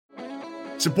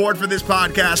Support for this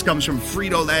podcast comes from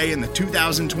Frito-Lay and the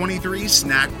 2023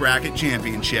 Snack Bracket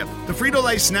Championship. The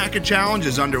Frito-Lay Snack Challenge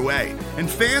is underway, and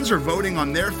fans are voting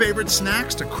on their favorite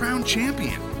snacks to crown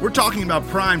champion. We're talking about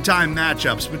prime-time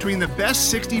matchups between the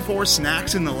best 64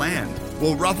 snacks in the land.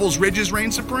 Will Ruffles Ridges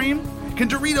reign supreme? Can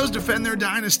Doritos defend their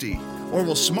dynasty? Or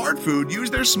will Smart Food use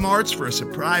their smarts for a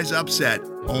surprise upset?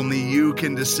 Only you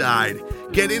can decide.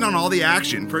 Get in on all the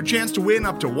action for a chance to win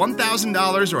up to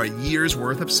 $1,000 or a year's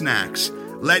worth of snacks.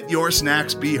 Let your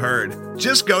snacks be heard.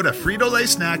 Just go to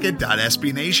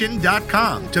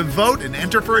fritolaysnacket.sbnation.com to vote and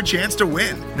enter for a chance to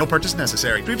win. No purchase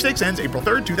necessary. Sweepstakes ends April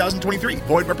 3rd, 2023.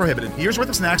 Void where prohibited. Year's worth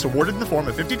of snacks awarded in the form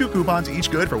of 52 coupons, each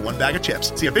good for one bag of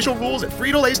chips. See official rules at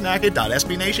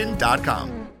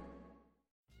fritolaysnacket.sbnation.com.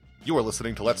 You are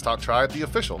listening to Let's Talk Tribe, the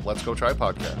official Let's Go Tribe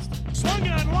podcast. Swung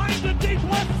on, line to deep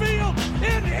left field.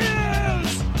 It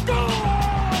is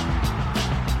gone!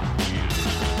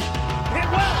 Hit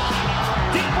well.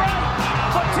 Deep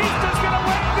right. Batista's going to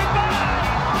wave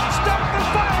goodbye. Start the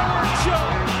fireworks show.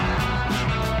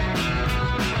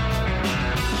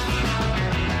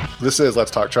 This is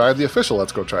Let's Talk Tribe, the official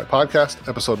Let's Go Tribe podcast,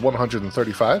 episode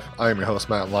 135. I am your host,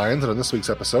 Matt Lyons, and in this week's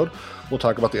episode, we'll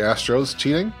talk about the Astros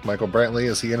cheating. Michael Brantley,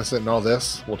 is he innocent in all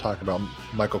this? We'll talk about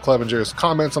Michael Clevenger's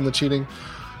comments on the cheating.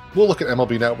 We'll look at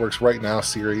MLB Network's Right Now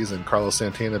series and Carlos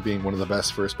Santana being one of the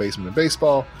best first basemen in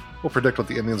baseball. We'll predict what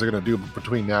the Indians are going to do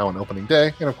between now and opening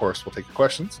day, and of course, we'll take your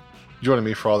questions. Joining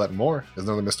me for all that and more is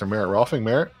another Mr. Merritt Rolfing.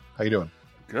 Merritt, how you doing?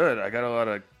 Good. I got a lot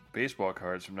of baseball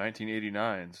cards from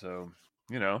 1989, so,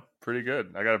 pretty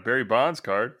good. I got a Barry Bonds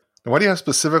card. And why do you have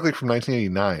specifically from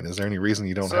 1989? Is there any reason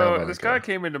you don't have? So this guy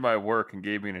came into my work and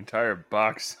gave me an entire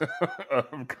box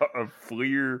of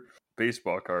Fleer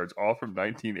baseball cards, all from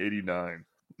 1989.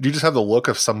 Do you just have the look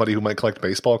of somebody who might collect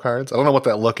baseball cards? I don't know what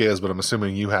that look is, but I'm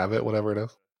assuming you have it, whatever it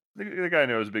is. The guy I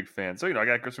know is a big fan. So, I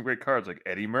got some great cards like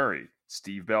Eddie Murray,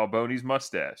 Steve Balbone's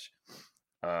mustache,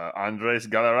 Andres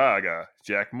Galarraga,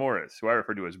 Jack Morris, who I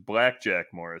refer to as Black Jack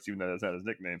Morris, even though that's not his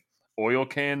nickname. Oil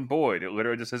Can Boyd. It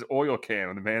literally just says Oil Can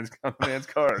on the man's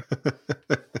card.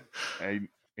 a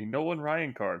Nolan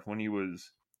Ryan card when he was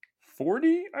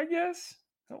 40, I guess.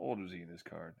 How old was he in his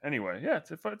card? Anyway, yeah, it's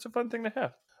a fun thing to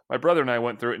have. My brother and I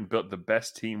went through it and built the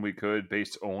best team we could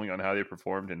based only on how they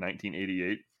performed in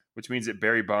 1988, which means that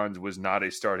Barry Bonds was not a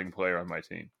starting player on my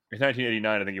team. In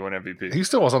 1989, I think he won MVP. He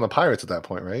still was on the Pirates at that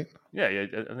point, right? Yeah, I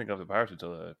think I was the Pirates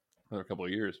until another couple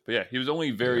of years. But yeah, he was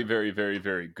only very, very, very,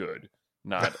 very good.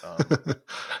 Not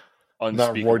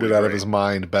not roided out of his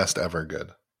mind, best ever good.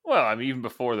 Well, I mean, even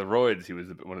before the roids, he was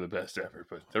one of the best ever.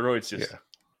 But the roids just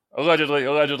allegedly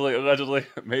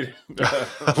made it.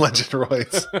 Alleged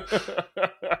roids.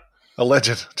 A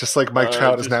legend, just like Mike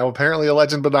Trout is now apparently a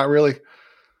legend, but not really.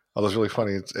 Oh, that's really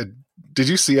funny. Did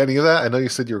you see any of that? I know you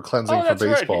said you were cleansing for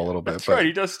baseball a little bit. That's right.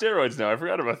 He does steroids now. I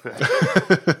forgot about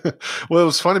that. Well, it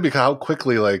was funny because how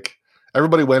quickly,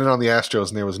 everybody went in on the Astros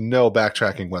and there was no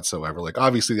backtracking whatsoever.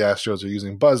 Obviously the Astros are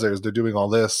using buzzers. They're doing all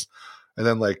this. And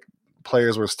then,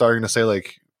 players were starting to say,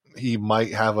 he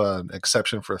might have an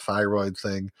exception for a thyroid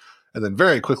thing. And then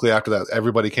very quickly after that,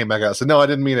 everybody came back out and said, no, I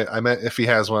didn't mean it. I meant if he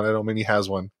has one. I don't mean he has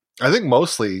one. I think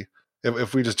mostly,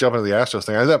 if we just jump into the Astros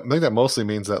thing, I think that mostly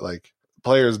means that,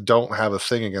 players don't have a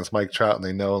thing against Mike Trout and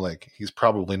they know, he's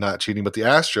probably not cheating. But the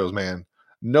Astros, man,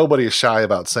 nobody is shy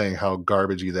about saying how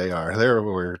garbagey they are. There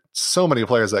were so many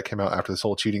players that came out after this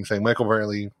whole cheating thing. Not Michael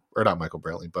Brantley,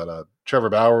 but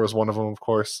Trevor Bauer was one of them, of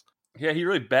course. Yeah, he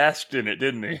really basked in it,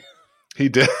 didn't he? He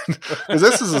did. Because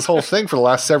this is his whole thing for the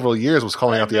last several years was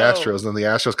calling out the Astros, and then the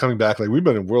Astros coming back we've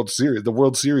been in World Series. The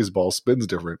World Series ball spins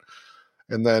different.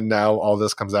 And then now all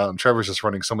this comes out, and Trevor's just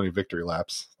running so many victory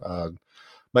laps.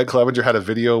 Mike Clevenger had a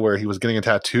video where he was getting a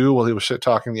tattoo while he was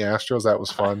shit-talking the Astros. That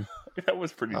was fun. That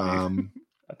was pretty neat. I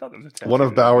thought there was a tattoo. One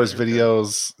of Bauer's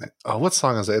videos. Oh, what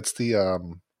song is it? It's the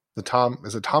Tom.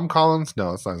 Is it Tom Collins?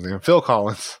 No, it's not his name. Phil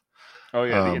Collins. Oh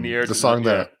yeah, in the air. The song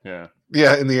that. Yeah.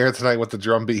 Yeah, in the air tonight with the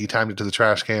drum beat. He timed it to the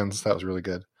trash cans. That was really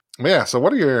good. But yeah. So,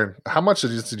 how much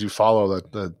did you follow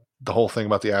the whole thing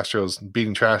about the Astros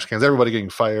beating trash cans? Everybody getting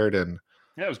fired and.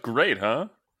 Yeah, it was great, huh?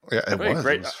 Yeah, it was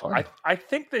great. It was fun. I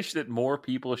think that more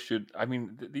people should. I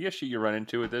mean, the issue you run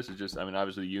into with this is just,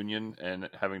 obviously the union and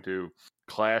having to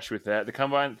clash with that. The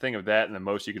combined thing of that and the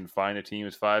most you can fine a team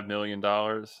is $5 million.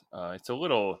 It's a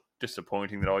little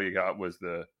disappointing that all you got was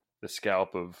the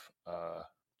scalp of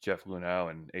Jeff Lunau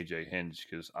and AJ Hinge,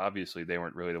 because obviously they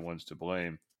weren't really the ones to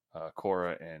blame.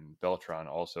 Cora and Beltran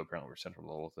also apparently were central to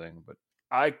the whole thing, but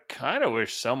I kind of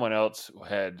wish someone else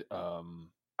had.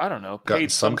 I don't know,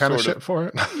 paid some kind of shit for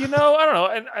it. I don't know.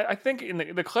 And I think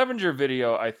in the Clevenger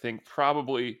video, I think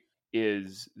probably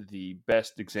is the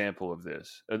best example of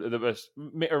this. The best,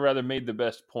 or rather, made the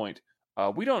best point.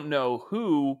 We don't know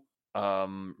who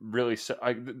really.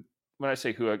 When I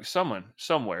say who, like someone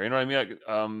somewhere, you know what I mean?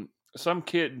 Like, some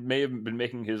kid may have been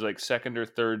making his like second or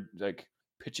third like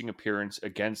pitching appearance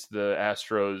against the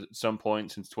Astros at some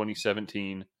point since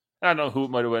 2017. I don't know who it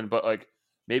might have been, but like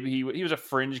maybe he was a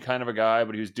fringe kind of a guy,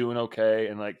 but he was doing okay.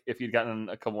 And like if he'd gotten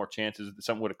a couple more chances,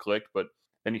 something would have clicked. But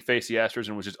then he faced the Astros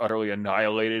and was just utterly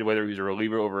annihilated, whether he was a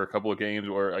reliever over a couple of games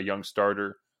or a young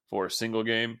starter for a single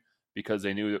game, because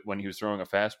they knew that when he was throwing a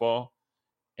fastball.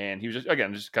 And he was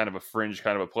just kind of a fringe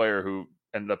kind of a player who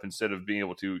ended up, instead of being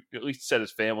able to at least set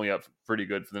his family up pretty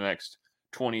good for the next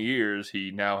 20 years, he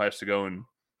now has to go and,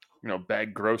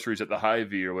 bag groceries at the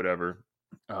Hy-Vee or whatever.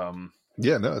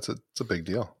 Yeah, no, it's a big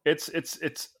deal.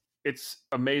 It's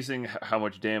amazing how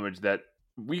much damage that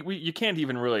you can't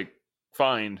even really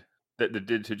find that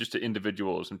did to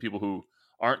individuals and people who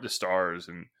aren't the stars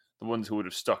and the ones who would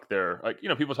have stuck there. Like,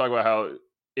 people talk about how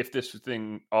if this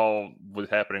thing all was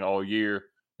happening all year,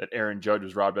 that Aaron Judge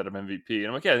was robbed out of MVP. And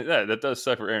I'm like, yeah, that does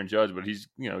suck for Aaron Judge, but he's,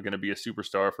 going to be a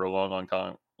superstar for a long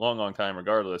time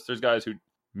regardless. There's guys who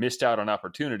missed out on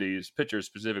opportunities, pitchers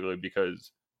specifically,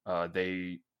 because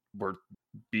they were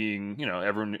being,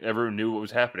 everyone knew what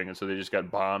was happening. And so they just got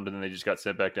bombed and then they just got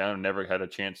sent back down and never had a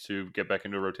chance to get back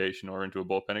into a rotation or into a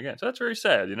bullpen again. So that's very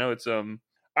sad. It's,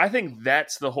 I think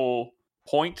that's the whole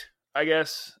point, I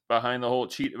guess, behind the whole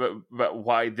cheat about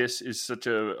why this is such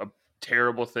a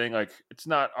terrible thing. Like, it's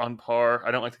not on par.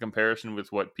 I don't like the comparison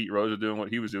with what Pete Rose was doing. What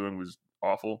he was doing was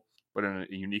awful, but in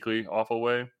a uniquely awful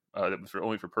way. That was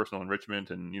only for personal enrichment,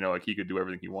 and like he could do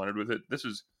everything he wanted with it. This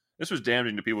was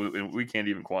damaging to people we can't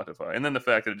even quantify. And then the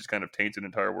fact that it just kind of taints an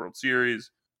entire World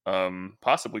Series,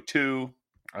 possibly two.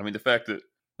 I mean, the fact that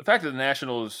the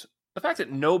Nationals, the fact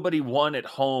that nobody won at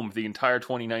home the entire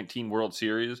 2019 World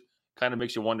Series kind of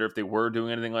makes you wonder if they were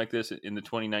doing anything like this in the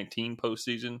 2019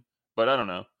 postseason. But I don't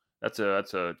know. That's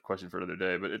a question for another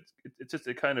day. But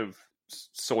it kind of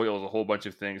soils a whole bunch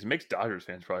of things. It makes Dodgers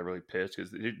fans probably really pissed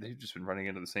because they've just been running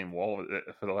into the same wall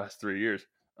for the last 3 years.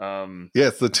 Yeah,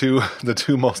 it's the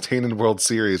two most tainted World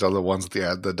Series are the ones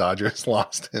that the Dodgers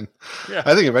lost in. Yeah.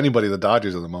 I think if anybody, the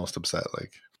Dodgers are the most upset.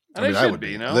 Like, I would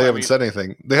be. They haven't said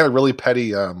anything. They had a really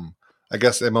petty. I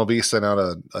guess MLB sent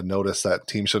out a notice that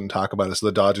teams shouldn't talk about it, so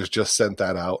the Dodgers just sent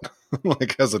that out,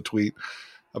 like as a tweet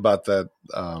about that.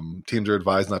 Teams are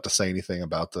advised not to say anything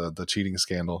about the cheating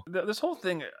scandal. This whole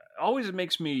thing always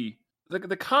makes me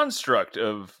the construct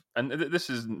of, and this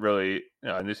isn't really,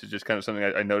 and this is just kind of something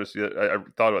I noticed. I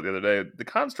thought about the other day. The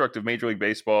construct of Major League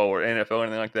Baseball or NFL or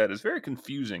anything like that is very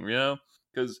confusing,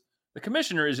 because the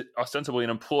commissioner is ostensibly an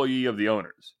employee of the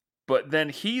owners, but then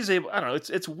he's able. I don't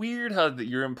know. It's weird how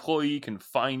your employee can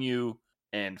fine you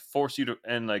and force you to,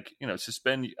 and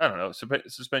suspend. I don't know,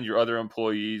 suspend your other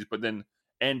employees, but then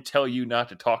and tell you not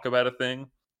to talk about a thing.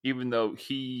 Even though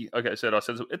he, like I said,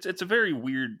 it's a very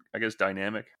weird, I guess,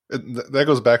 dynamic. That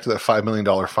goes back to that $5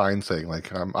 million fine thing.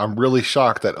 Like, I'm really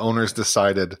shocked that owners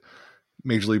decided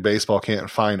Major League Baseball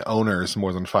can't fine owners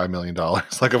more than $5 million.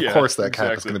 Like, of course, that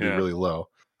cap is going to be really low.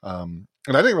 And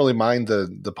I didn't really mind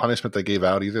the punishment they gave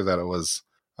out either. That it was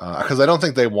because I don't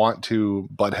think they want to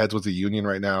butt heads with the union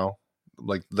right now.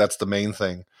 Like, that's the main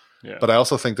thing. Yeah. But I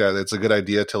also think that it's a good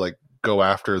idea to like go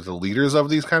after the leaders of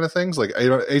these kind of things. Like,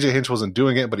 AJ Hinch wasn't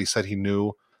doing it, but he said he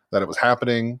knew that it was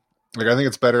happening. Like, I think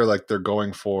it's better like they're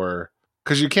going for,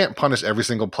 because you can't punish every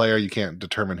single player. You can't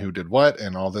determine who did what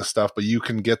and all this stuff, but you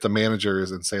can get the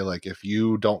managers and say, like, if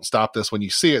you don't stop this when you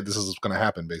see it, this is what's going to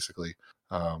happen, basically.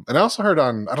 And I also heard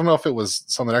I don't know if it was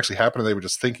something that actually happened or they were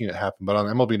just thinking it happened, but on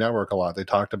MLB Network a lot, they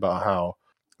talked about how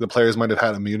the players might have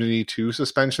had immunity to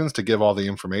suspensions to give all the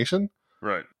information.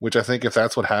 Right. Which I think if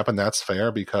that's what happened, that's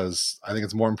fair, because I think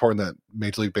it's more important that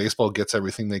Major League Baseball gets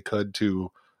everything they could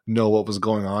to know what was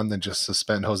going on than just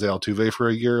suspend Jose Altuve for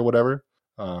a year or whatever.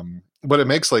 But it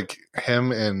makes like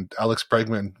him and Alex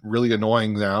Bregman really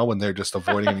annoying now when they're just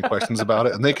avoiding any questions about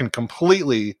it. And they can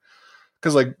completely,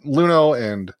 because like Luno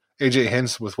and AJ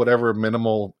Hinch, with whatever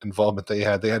minimal involvement they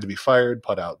had to be fired,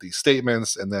 put out these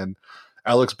statements, and then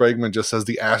Alex Bregman just says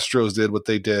the Astros did what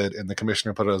they did, and the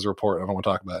commissioner put it as a report. I don't want to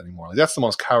talk about it anymore. Like, that's the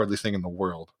most cowardly thing in the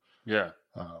world. Yeah.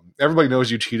 Everybody knows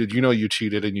you cheated. You know you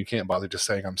cheated, and you can't bother just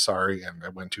saying, I'm sorry, and I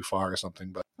went too far or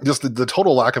something. But just the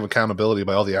total lack of accountability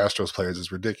by all the Astros players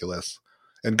is ridiculous.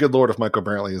 And good Lord, if Michael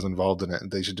Brantley is involved in it,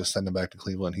 they should just send him back to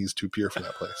Cleveland. He's too pure for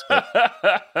that place.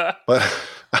 But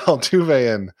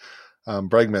Altuve and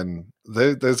Bregman,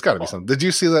 there's got to be something. Did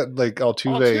you see that? Like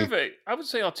Altuve, I would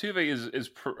say Altuve is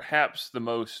perhaps the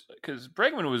most, because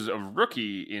Bregman was a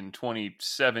rookie in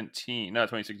 2017. No,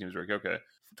 2016 was a rookie. Okay,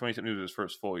 2017 was his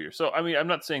first full year. So, I mean, I'm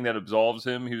not saying that absolves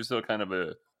him. He was still kind of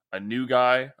a new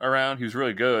guy around. He was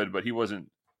really good, but he wasn't,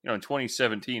 in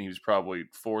 2017, he was probably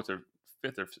 4th or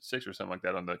 5th or 6th or something like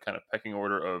that on the kind of pecking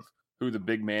order of who the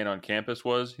big man on campus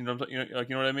was. You know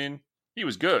what I mean? He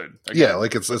was good. Yeah,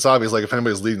 like it's obvious. Like if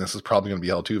anybody's leading this, it's probably going to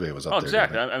be Altuve was up there.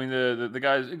 Exactly. I mean, the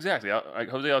guys exactly.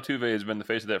 Jose Altuve has been the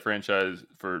face of that franchise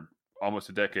for almost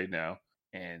a decade now,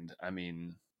 and I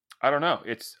mean, I don't know.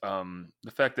 It's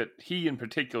the fact that he in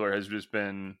particular has just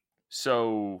been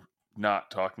so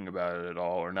not talking about it at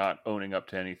all, or not owning up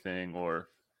to anything, or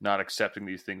not accepting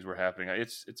these things were happening.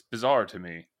 It's bizarre to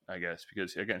me, I guess,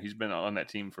 because again, he's been on that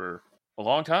team for a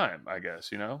long time. I guess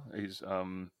he's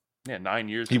 9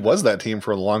 years. He was that team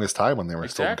for the longest time when they were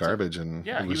still garbage, and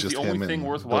it was just the only thing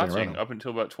worth watching up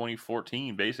until about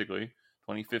 2014, basically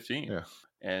 2015. Yeah,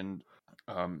 and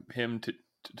for him to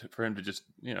just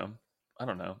I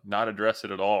don't know, not address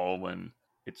it at all when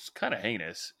it's kind of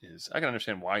heinous. I can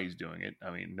understand why he's doing it.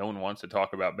 I mean, no one wants to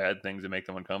talk about bad things that make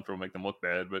them uncomfortable, make them look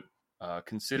bad, but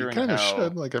considering kind of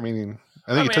should. Like, I think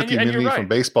he took the immunity from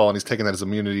baseball, and he's taking that as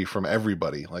immunity from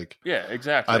everybody. Like, yeah,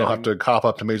 exactly. I don't have to cop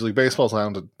up to Major League Baseball, so I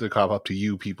don't have to cop up to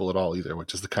you people at all either,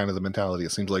 which is the kind of the mentality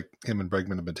it seems like him and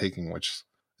Bregman have been taking, which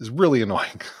is really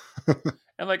annoying.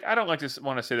 And like, I don't like to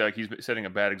want to say that like he's setting a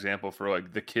bad example for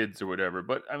like the kids or whatever,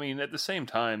 but I mean, at the same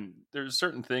time, there's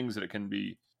certain things that it can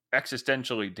be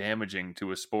existentially damaging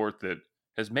to a sport that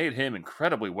has made him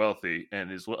incredibly wealthy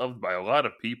and is loved by a lot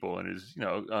of people and is,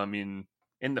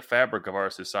 in the fabric of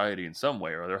our society in some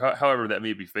way or other, however that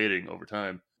may be fading over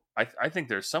time. I think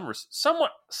there's someone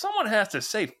has to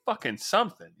say fucking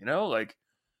something, like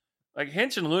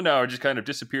Hinch and Lunauer just kind of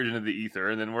disappeared into the ether,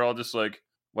 and then we're all just like,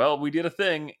 well, we did a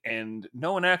thing and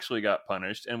no one actually got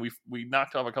punished, and we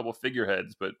knocked off a couple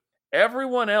figureheads, but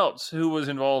everyone else who was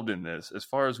involved in this, as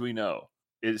far as we know,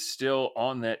 is still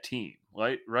on that team,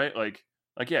 right? Cora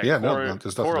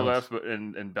left,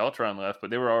 and Beltran left, but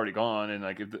they were already gone, and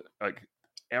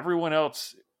everyone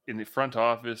else in the front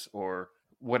office or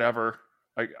whatever,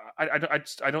 I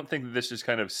don't think that this is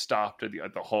kind of stopped at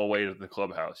the hallway of the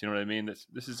clubhouse. You know what I mean?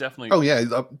 This is definitely. Oh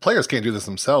yeah, players can't do this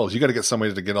themselves. You got to get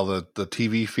somebody to get all the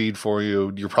TV feed for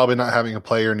you. You're probably not having a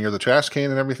player near the trash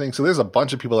can and everything. So there's a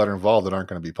bunch of people that are involved that aren't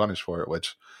going to be punished for it,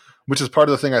 which is part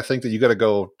of the thing. I think that you got to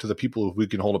go to the people who we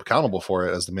can hold accountable for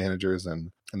it as the managers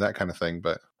and that kind of thing.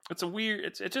 But it's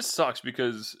it just sucks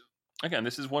because again,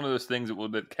 this is one of those things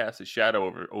that casts a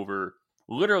shadow over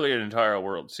literally an entire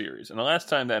World Series. And the last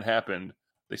time that happened,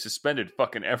 they suspended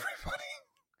fucking everybody,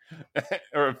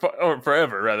 or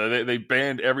forever rather. They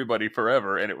banned everybody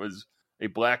forever, and it was a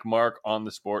black mark on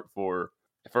the sport for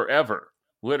forever,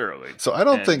 literally. So I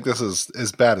don't think this is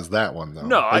as bad as that one, though.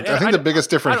 No, I think the biggest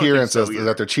difference here is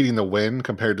that they're cheating to win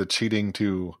compared to cheating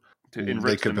to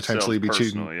they could potentially be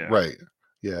cheating, right?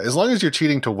 Yeah, as long as you're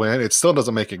cheating to win, it still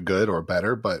doesn't make it good or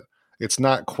better, but it's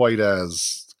not quite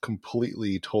as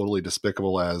completely, totally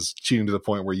despicable as cheating to the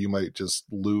point where you might just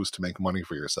lose to make money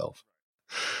for yourself.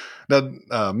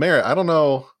 Now, Merritt, I don't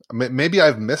know. Maybe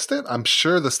I've missed it. I'm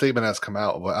sure the statement has come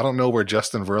out, but I don't know where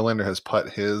Justin Verlander has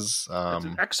put his.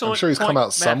 I'm sure he's come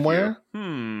out somewhere.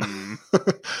 I'm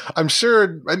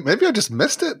sure. Maybe I just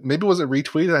missed it. Maybe was it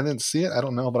retweeted? I didn't see it. I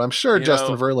don't know, but I'm sure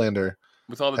Justin Verlander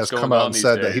has come out and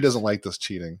said that he doesn't like this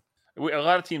cheating. A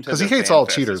lot of teams because he hates all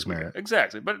cheaters, man.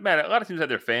 Exactly, but man, a lot of teams had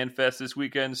their fan fest this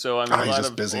weekend. So I mean, he's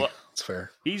just busy. It's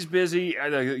fair. He's busy.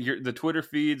 The Twitter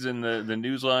feeds and the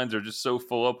news lines are just so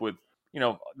full up with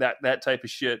that type of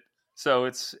shit. So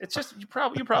it's just you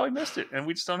probably missed it, and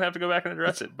we just don't have to go back and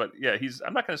address it. But yeah,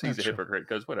 I'm not going to say he's a hypocrite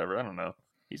because whatever. I don't know.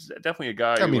 He's definitely a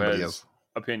guy who has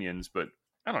opinions, but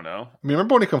I don't know. I mean,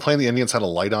 remember when he complained the Indians had a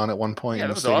light on at one point in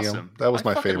the stadium? Awesome. That was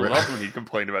my favorite. I loved when he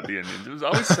complained about the Indians. It was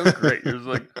always so great. It was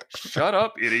like, shut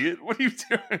up, idiot. What are you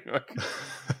doing?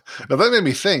 Now, that made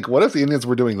me think, what if the Indians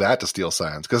were doing that to steal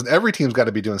signs? Because every team's got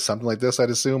to be doing something like this, I'd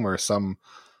assume, or some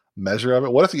measure of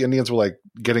it. What if the Indians were like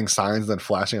getting signs and then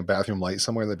flashing a bathroom light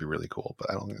somewhere? That'd be really cool, but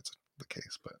I don't think that's the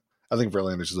case. But I think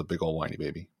Verlander's is a big old whiny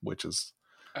baby, which is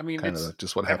kind of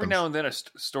just what happens. Every now and then a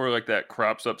story like that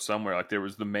crops up somewhere. Like there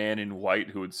was the man in white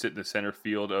who would sit in the center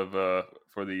field of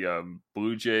for the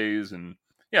Blue Jays, and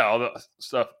all the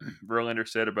stuff Verlander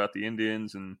said about the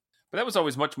Indians, but that was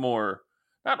always much more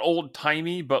not old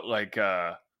timey, but like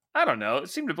I don't know. It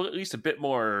seemed to be at least a bit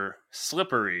more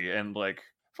slippery and like,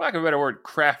 for lack of a better word,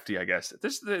 crafty. I guess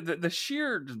the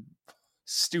sheer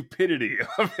stupidity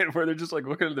of it, where they're just like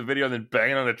looking at the video and then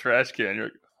banging on a trash can. You're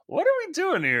like, what are we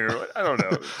doing here? I don't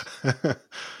know.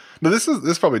 Now, this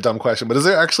is probably a dumb question, but is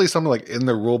there actually something like in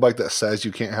the rule book that says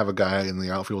you can't have a guy in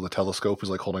the outfield with a telescope who's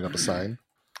like holding up a sign?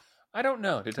 I don't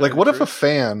know. Like, what if a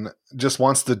fan just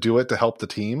wants to do it to help the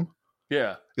team?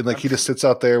 Yeah. And like he just sits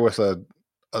out there with a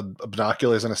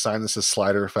binoculars and a sign that says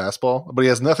slider or fastball, but he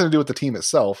has nothing to do with the team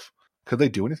itself. Could they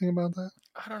do anything about that?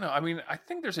 I don't know. I mean, I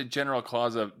think there's a general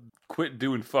clause of quit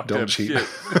doing fucked Don't up cheat.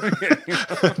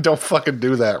 shit. Don't fucking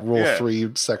do that. Rule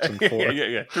 3, section 4.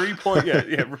 Yeah. 3 point.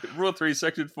 Yeah. Rule 3,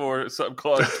 section 4,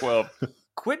 clause 12.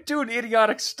 Quit doing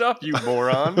idiotic stuff, you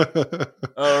moron.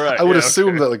 All right. I would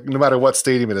assume that like no matter what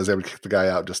stadium it is, they would kick the guy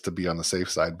out just to be on the safe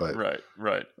side. But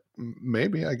right.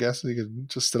 Maybe, I guess you could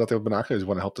just sit out there with binoculars. You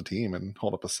want to help the team and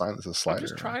hold up a sign that says slider. I'm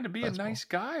just trying to be a nice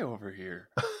guy over here.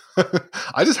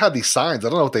 I just have these signs. I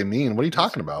don't know what they mean. What are you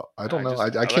talking about? I don't know.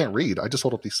 I can't read. I just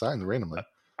hold up these signs randomly.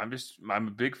 I'm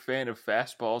a big fan of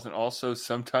fastballs and also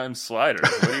sometimes sliders.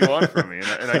 What do you want from me?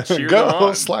 And I cheer them Go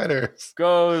on. Sliders.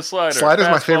 Go Sliders. Slider's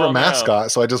my favorite Fastball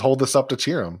mascot, so I just hold this up to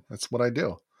cheer him. That's what I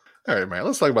do. All right, man.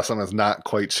 Let's talk about something that's not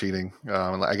quite cheating.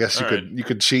 I guess you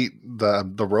could cheat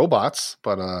the robots,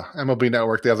 but MLB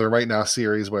Network, they have their Right Now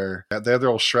series where they have their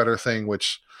old shredder thing,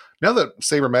 which now that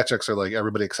sabermetrics are like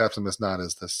everybody accepts them as not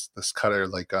as this cutter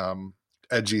like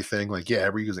edgy thing. Like, yeah,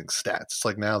 we're using stats. It's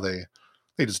like now they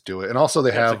just do it, and also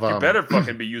they have you better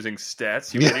fucking be using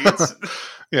stats, you idiots.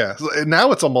 Yeah, so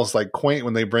now it's almost like quaint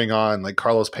when they bring on like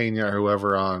Carlos Pena or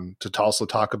whoever on to also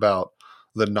talk about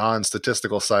the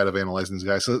non-statistical side of analyzing these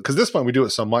guys. So, because this point we do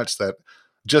it so much that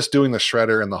just doing the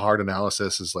shredder and the hard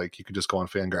analysis is like you can just go on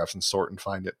Fangraphs and sort and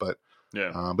find it. But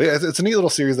yeah, it's a neat little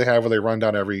series they have where they run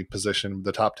down every position,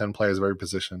 the top 10 players of every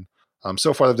position.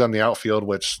 So far they've done the outfield,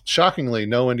 which shockingly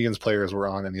no Indians players were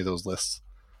on any of those lists.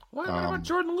 What about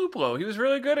Jordan Luplow? He was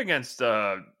really good against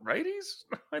righties,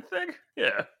 I think.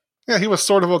 Yeah, he was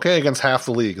sort of okay against half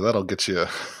the league. That'll get you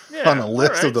on a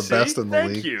list of the best in the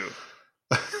league. Thank you.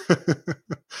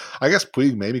 I guess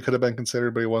Puig maybe could have been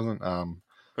considered, but he wasn't.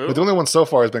 But the only one so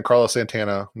far has been Carlos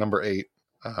Santana, number 8,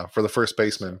 for the first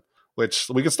baseman. Which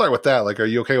we can start with that. Like, are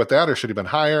you okay with that, or should he have been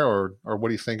higher, or what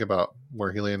do you think about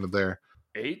where he landed there?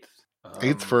 8th,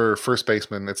 8th for first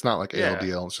baseman. It's not like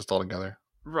ALDL; it's just all together.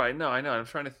 Right? No, I know. I'm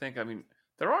trying to think. I mean,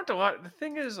 there aren't a lot. The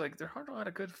thing is, like, there aren't a lot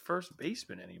of good first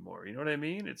basemen anymore. You know what I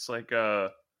mean? It's like, yeah,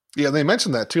 they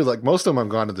mentioned that too. Like, most of them have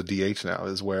gone to the DH now.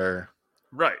 Is where.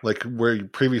 Right. Like where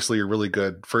previously a really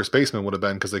good first baseman would have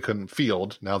been because they couldn't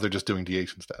field. Now they're just doing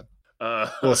DH instead.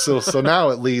 Well, so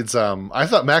now it leads. I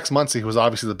thought Max Muncy, who was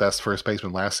obviously the best first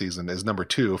baseman last season, is number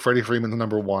 2. Freddie Freeman's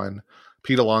number 1.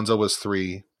 Pete Alonso was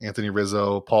 3. Anthony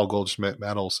Rizzo, Paul Goldschmidt,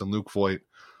 Matt Olson, Luke Voigt,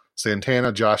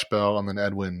 Santana, Josh Bell, and then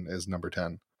Edwin is number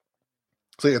 10.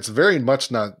 So it's very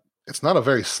much not. It's not a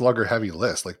very slugger heavy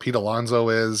list. Like Pete Alonso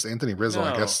is. Anthony Rizzo,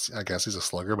 No. I guess he's a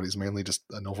slugger, but he's mainly just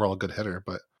an overall good hitter.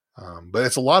 But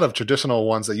it's a lot of traditional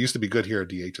ones that used to be good here at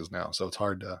DHs now, so it's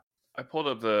hard to. I pulled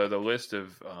up the list of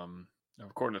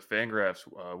according to Fangraphs,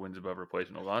 wins above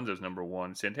replacement. Alonso's number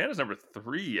 1. Santana's number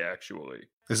 3, actually.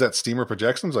 Is that Steamer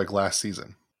projections like last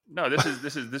season? No, this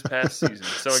is this past season.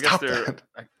 So I guess they're.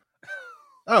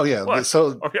 Oh yeah, What?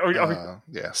 so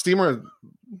yeah, Steamer.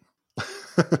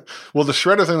 Well, the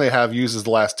shredder thing they have uses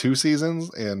the last 2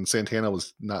 seasons, and Santana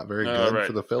was not very good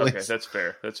for the Phillies.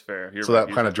 Okay, that's fair. So that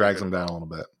kind of drags him down a little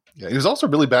bit. Yeah, he was also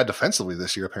really bad defensively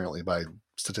this year, apparently by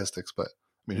statistics. But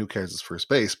I mean, who cares? It's first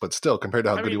base, but still, compared to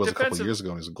how good he was a couple years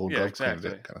ago, and he's a Gold Glove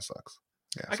candidate. Kind of sucks.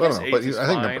 Yeah, so I don't know, but I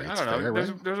think number 8's fair,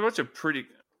 right? There's a bunch of pretty.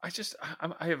 I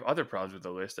have other problems with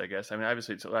the list. I guess. I mean,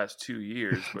 obviously it's the last 2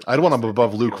 years. But I'd want him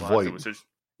above Luke Voigt.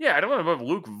 Yeah, I don't want him above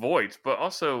Luke Voigt, but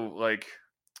also like.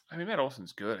 I mean, Matt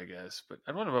Olson's good, I guess, but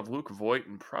I'd want him above Luke Voigt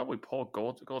and probably Paul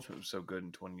Goldschmidt was so good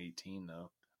in 2018,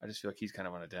 though. I just feel like he's kind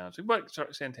of on a downswing. But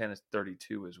Santana's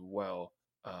 32 as well.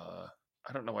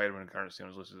 I don't know why Edwin Encarnacion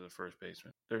was listed as a first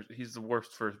baseman. He's the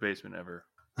worst first baseman ever.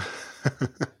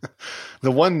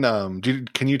 The one,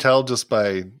 can you tell just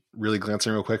by really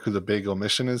glancing real quick who the big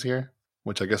omission is here?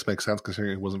 Which I guess makes sense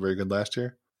considering he wasn't very good last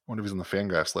year. I wonder if he's on the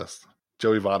Fangraphs list.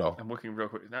 Joey Votto. I'm looking real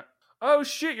quick. Oh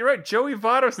shit, you're right. Joey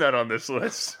Votto's not on this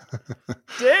list.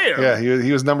 Damn. Yeah,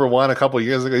 he was number 1 a couple of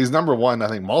years ago. He's number 1, I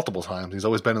think, multiple times. He's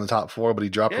always been in the top 4, but he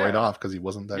dropped right off because he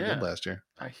wasn't that good last year.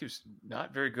 He was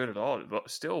not very good at all.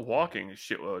 Still walking a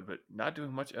shitload, but not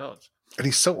doing much else. And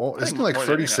he's so old. Isn't he like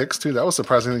 36 too? That was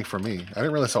surprising for me. I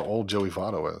didn't realize how old Joey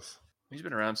Votto is. He's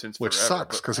been around since Which forever,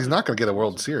 sucks because he's not going to get a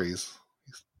World Series.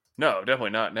 No,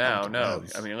 definitely not now. No,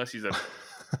 I mean, unless he's a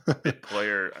bit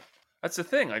player. That's the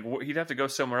thing. Like, he'd have to go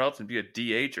somewhere else and be a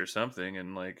DH or something,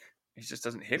 and like he just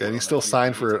doesn't hit. Yeah, and he's still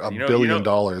signed for $1 billion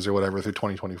or whatever through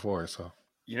 2024. So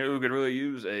you know who could really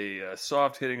use a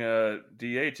soft hitting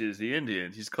DH is the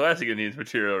Indians. He's classic Indians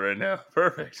material right now.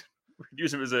 Perfect. We could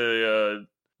use him as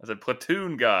a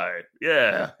platoon guy.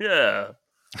 Yeah.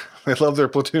 They love their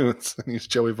platoons and use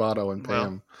Joey Votto and pay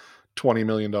him $20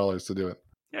 million to do it.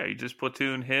 Yeah, you just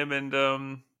platoon him and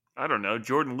I don't know,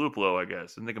 Jordan Luplow, I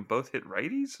guess, and they can both hit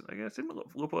righties. I guess didn't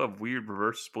Luplow have weird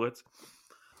reverse splits?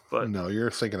 But no, you're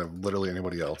thinking of literally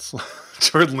anybody else.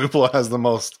 Jordan Luplow has the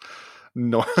most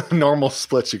normal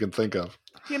splits you can think of.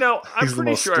 You know, I'm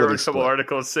pretty sure I read a couple split.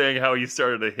 articles saying how he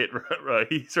started to hit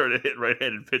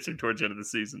right-handed pitching towards the end of the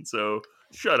season. So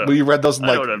shut up. But you read those in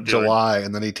I know what I'm like doing. July,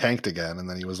 and then he tanked again, and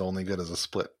then he was only good as a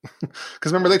split.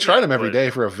 Because remember, they tried him every day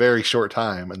for a very short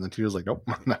time, and then he was like, "Nope,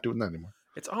 I'm not doing that anymore."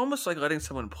 It's almost like letting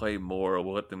someone play more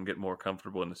will let them get more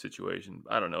comfortable in the situation.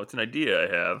 I don't know. It's an idea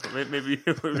I have. Maybe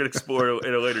we're going to explore it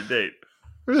at a later date.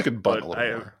 Maybe they could bunt a But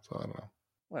little more. So I don't know.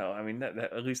 Well, I mean, that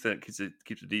at least that keeps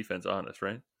the defense honest,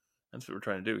 right? That's what we're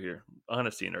trying to do here.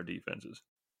 Honesty in our defenses.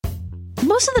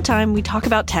 Most of the time, we talk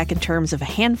about tech in terms of a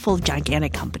handful of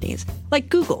gigantic companies, like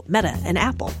Google, Meta, and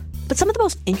Apple. But some of the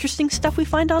most interesting stuff we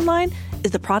find online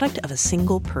is the product of a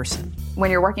single person.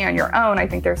 When you're working on your own, I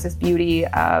think there's this beauty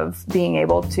of being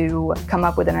able to come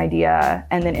up with an idea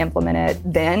and then implement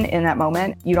it then in that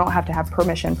moment. You don't have to have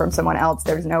permission from someone else.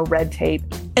 There's no red tape.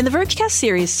 In the Vergecast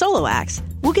series Solo Acts,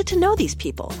 we'll get to know these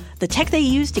people, the tech they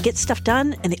use to get stuff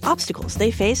done, and the obstacles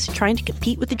they face trying to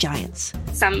compete with the giants.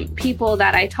 Some people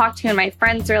that I talk to and my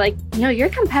friends are like, your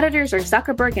competitors are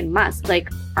Zuckerberg and Musk. Like,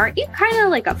 aren't you kind of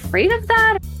like afraid of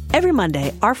that? Every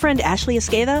Monday, our friend Ashley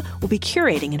Esqueda will be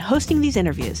curating and hosting these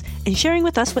interviews and sharing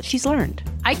with us what she's learned.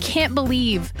 I can't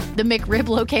believe the McRib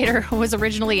locator was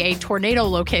originally a tornado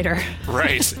locator.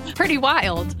 Right. Pretty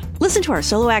wild. Listen to our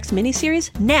Solo Acts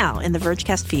miniseries now in the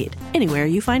Vergecast feed, anywhere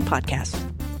you find podcasts.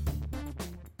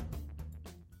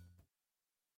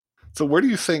 So where do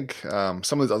you think some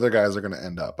of these other guys are going to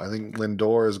end up? I think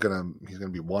Lindor he's going to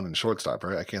be one in shortstop,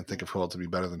 right? I can't think of who else to be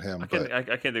better than him. I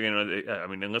can't think of anyone. I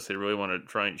mean, unless they really want to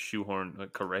try and shoehorn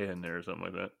like Correa in there or something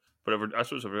like that. But I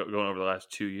suppose going over the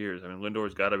last 2 years, I mean,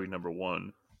 Lindor's got to be number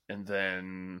one, and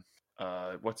then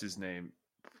what's his name?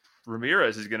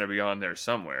 Ramirez is going to be on there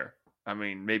somewhere. I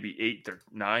mean, maybe 8th or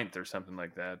 9th or something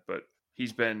like that. But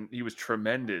he was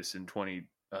tremendous in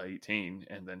 2018,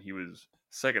 and then he was.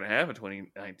 Second half of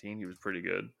 2019, he was pretty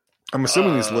good. I'm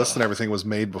assuming these lists and everything was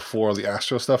made before the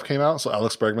Astros stuff came out, so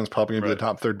Alex Bregman's probably going to be the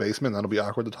top third baseman. That'll be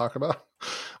awkward to talk about.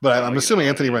 But I'm assuming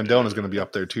Anthony Rendon is going to be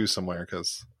up there too somewhere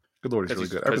because, good Lord, he's really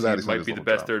good. After that, he might be the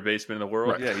best third baseman in the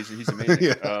world. Right. Yeah, he's amazing.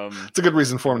 Yeah. It's a good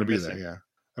reason for him to be there, yeah.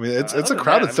 I mean, it's a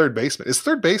crowded third baseman. Is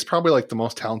third base probably like the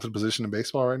most talented position in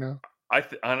baseball right now?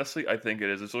 Honestly, I think it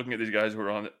is. It's looking at these guys who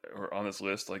are on this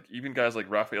list, like even guys like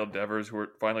Rafael Devers who are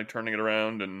finally turning it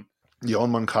around, and Yoan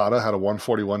Moncada had a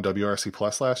 141 WRC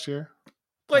plus last year.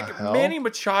 Like Manny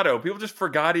Machado, people just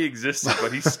forgot he existed,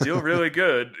 but he's still really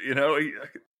good.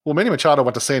 Well, Manny Machado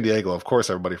went to San Diego. Of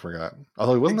course, everybody forgot.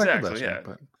 Although he wasn't that good last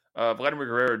year. But Vladimir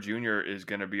Guerrero Jr. is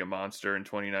going to be a monster in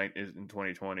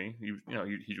 2020.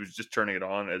 He was just turning it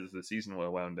on as the season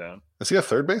wound down. Is he a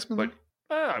third baseman? But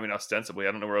I mean, ostensibly,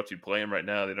 I don't know where else you'd play him right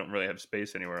now. They don't really have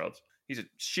space anywhere else. He's a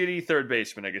shitty third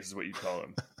baseman, I guess is what you call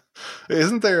him.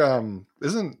 Isn't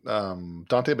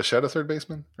Dante Bichette a third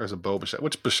baseman? Or is it Bo Bichette?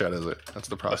 Which Bichette is it? That's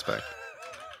the prospect.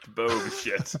 Bo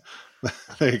Bichette.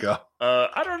 There you go.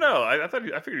 I don't know. I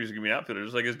figured he was going to be an outfielder,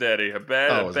 just like his daddy. A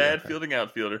bad fielding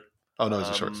outfielder. Oh, no, he's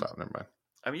a shortstop. Never mind.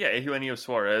 I mean, yeah, Eugenio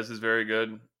Suarez is very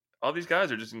good. All these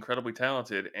guys are just incredibly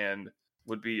talented and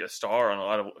would be a star on a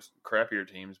lot of crappier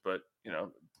teams. But,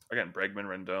 again, Bregman,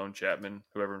 Rendon, Chapman,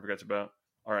 who everyone forgets about.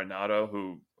 Arenado,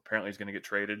 who apparently is going to get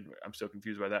traded. I'm still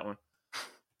confused by that one.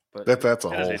 But that's a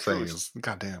whole thing.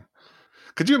 Goddamn.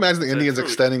 Could you imagine the Indians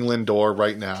extending Lindor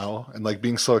right now and like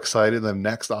being so excited? And then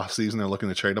next offseason they're looking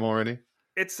to trade him already.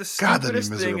 It's the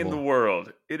stupidest thing in the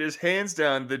world. It is hands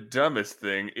down the dumbest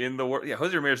thing in the world. Yeah,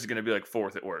 Jose Ramirez is going to be like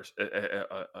fourth at worst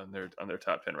on their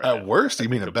top 10 right now. At worst, you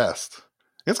mean at best?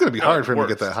 It's going to be hard for him to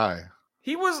get that high.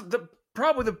 He was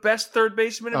probably the best third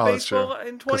baseman in baseball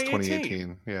in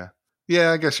 2018.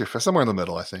 Yeah, I guess you're somewhere in the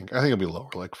middle. I think it'll be lower,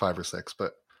 like 5 or 6.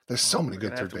 But there's so many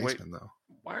good third basemen, though.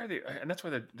 Why are they? And that's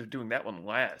why they're doing that one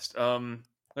last.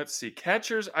 Let's see,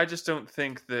 catchers. I just don't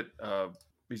think that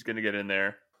he's going to get in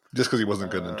there. Just because he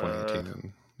wasn't good in 2018,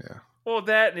 and yeah. Well,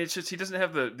 that and it's just he doesn't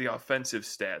have the offensive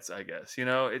stats. I guess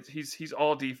he's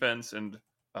all defense and.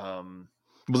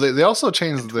 Well, they also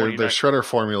changed their shredder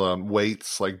formula on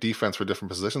weights, like defense for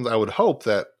different positions. I would hope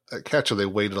that at catcher they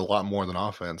weighted a lot more than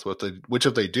offense, which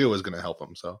if they do is going to help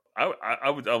them. So I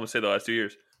would almost say the last 2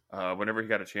 years, whenever he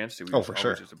got a chance to, for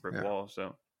sure, just a brick wall.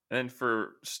 So and then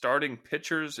for starting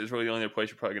pitchers is really the only place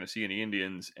you're probably going to see any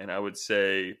Indians, and I would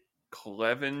say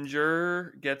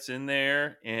Clevenger gets in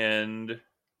there and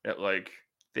at like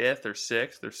 5th or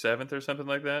 6th or 7th or something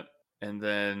like that, and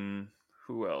then.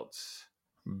 Who else?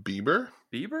 Bieber?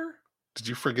 Bieber? Did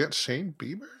you forget Shane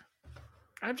Bieber?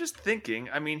 I'm just thinking.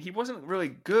 I mean, he wasn't really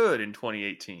good in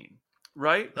 2018,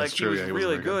 right? That's Like true, he was yeah, he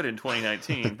really wasn't very good in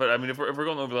 2019. But I mean, if we're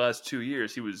going over the last 2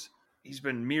 years, he's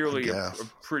been merely a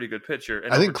pretty good pitcher.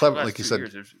 And I think Clevenger, like you said,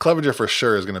 Clevenger for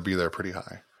sure is going to be there pretty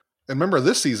high. And remember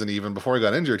this season, even before he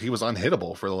got injured, he was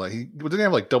unhittable for he didn't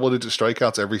have like double-digit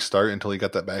strikeouts every start until he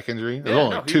got that back injury. It was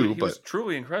only like two, he but was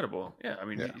truly incredible. Yeah, I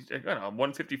mean, he's got a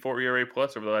 154 ERA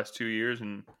plus over the last 2 years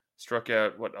and struck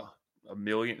out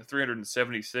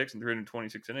 376 and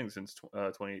 326 innings since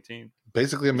 2018.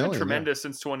 Basically a million. Tremendous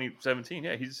since 2017.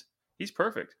 Yeah, he's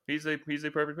perfect. He's a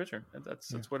perfect pitcher. And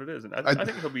that's what it is. And I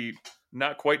think he'll be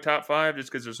not quite top 5 just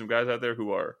because there's some guys out there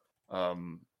who are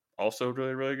also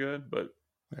really, really good, but.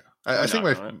 I think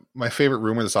my favorite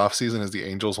rumor this offseason is the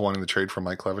Angels wanting to trade for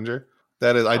Mike Clevenger.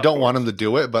 That is, I don't want him to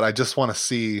do it, but I just want to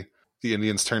see the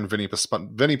Indians turn Vinny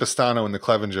Pastano into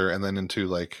Clevenger and then into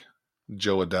like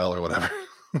Joe Adell or whatever.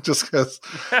 Just because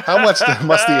how much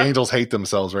must the Angels hate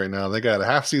themselves right now? They got a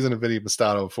half season of Vinny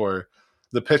Pastano for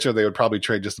the pitcher they would probably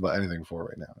trade just about anything for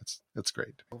right now. It's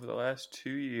great. Over the last 2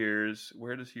 years,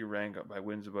 where does he rank up by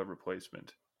wins above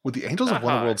replacement? Would the Angels have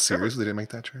won a World Series if they didn't make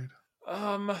that trade?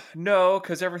 No,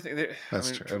 because everything.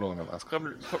 That's true. It only last.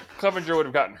 Clevenger would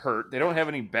have gotten hurt. They don't have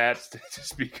any bats to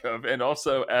speak of, and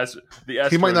also as the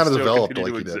Astros he might not have developed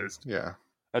like he exist. did. Yeah,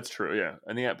 that's true.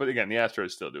 Yeah, but again, the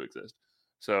Astros still do exist.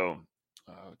 So,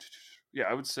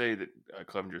 I would say that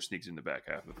Clevenger sneaks in the back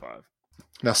half of the 5.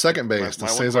 Now, second base,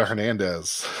 does Cesar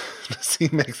Hernandez, does he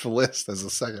make the list as a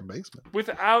second baseman?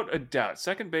 Without a doubt,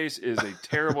 second base is a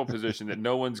terrible position that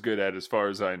no one's good at, as far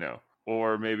as I know.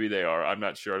 Or maybe they are. I'm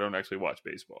not sure. I don't actually watch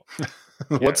baseball.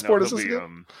 What sport is this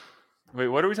again? Wait,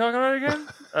 what are we talking about again?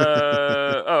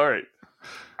 All right.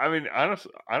 I mean,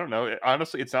 honestly, I don't know.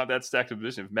 Honestly, it's not that stacked a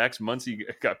position. If Max Muncy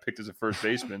got picked as a first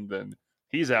baseman, then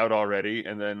he's out already.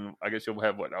 And then I guess you'll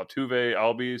have Altuve,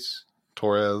 Albies,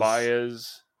 Torres,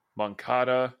 Baez,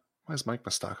 Moncada. Why is Mike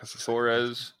Moustakas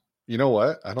Torres? You know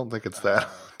what? I don't think it's that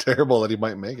terrible that he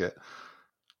might make it.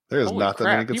 There's not that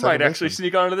many good he might actually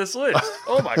sneak onto this list.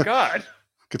 Oh my god.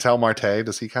 Ketel Marte,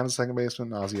 does he count as second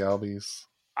baseman? Ozzie Albies?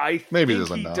 I think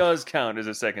he does count as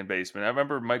a second baseman. I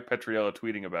remember Mike Petriello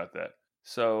tweeting about that.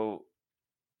 So,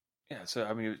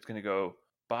 I mean, it's going to go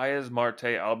Baez, Marte,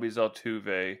 Albies,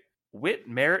 Altuve, Whit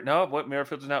Merritt. No, Whit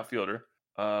Merrifield's an outfielder.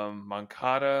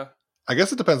 Moncada. I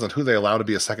guess it depends on who they allow to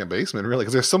be a second baseman, really,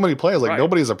 because there's so many players. Like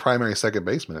nobody's a primary second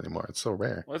baseman anymore. It's so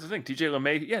rare. Well, that's the thing. DJ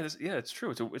LeMay. It's true.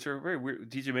 It's a very weird.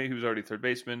 DJ LeMay, who's already third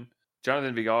baseman.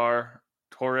 Jonathan Villar,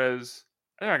 Torres.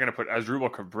 They're not going to put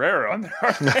Asdrubal Cabrera on there,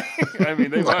 are they? I mean,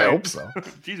 they might. I hope so.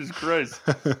 Jesus Christ.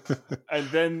 and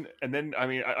then, I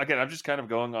mean, again, I'm just kind of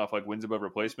going off like wins above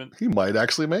replacement. He might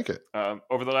actually make it.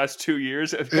 Over the last 2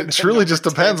 years. It truly just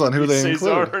depends on who they include.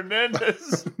 Cesar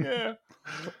Hernandez. Yeah.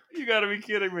 You got to be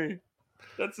kidding me.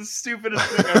 That's the stupidest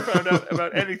thing I found out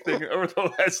about anything over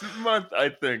the last month, I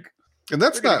think. And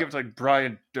that's not... Give it to like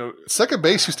Brian Second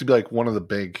base used to be like one of the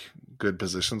big good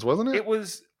positions, wasn't it? It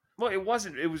was... Well, it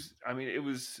wasn't. It was. I mean, it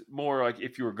was more like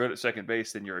if you were good at second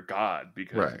base, then you're a god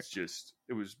because it's just.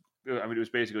 It was. I mean, it was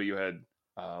basically you had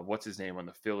what's his name on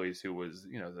the Phillies, who was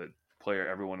the player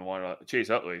everyone wanted,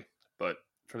 Chase Utley. But I'm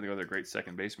trying to think of other great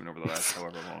second baseman over the last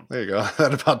however long. There you go.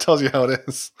 That about tells you how it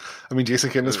is. I mean,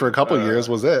 Jason Kipnis for a couple of years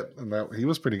was it, and he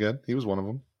was pretty good. He was one of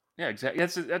them. Yeah, exactly.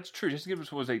 That's true. Jason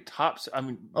Kipnis was a top. I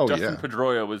mean, Justin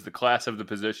Pedroia was the class of the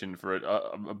position for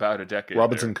about a decade.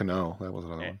 Robinson Cano, that was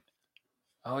another one.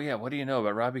 Oh, yeah. What do you know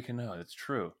about Robbie Cano? That's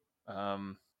true.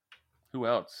 Who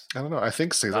else? I don't know. I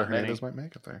think Cesar Hernandez might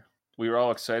make it there. We were all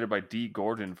excited by D.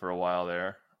 Gordon for a while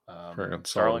there.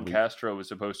 Starlin Castro was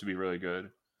supposed to be really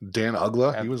good. Dan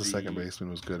Ugla, he was a second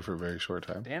baseman, was good for a very short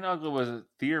time. Dan Ugla was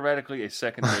theoretically a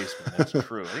second baseman. That's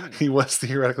true. He was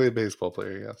theoretically a baseball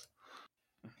player, yes.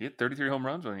 He had 33 home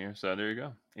runs one year, so there you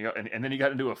go. And then he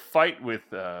got into a fight with,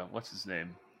 what's his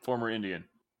name? Former Indian.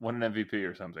 Won an MVP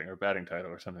or something, or batting title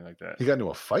or something like that. He got into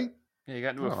a fight? Yeah, he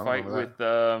got into a fight with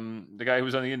the guy who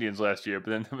was on the Indians last year,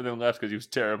 but then left because he was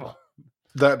terrible.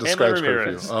 That describes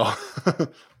curfew. Oh.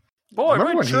 Boy, we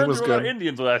turned through a lot of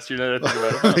Indians last year. Now that I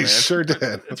think about it. They sure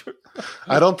did.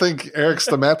 I don't think Eric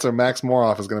Stamets or Max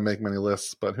Moroff is going to make many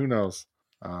lists, but who knows?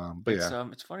 But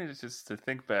it's funny to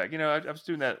think back. I was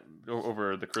doing that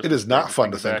over the Christmas. It is not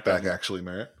fun to think back, actually,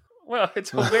 Merritt. Well, it's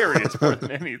hilarious more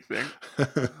than anything.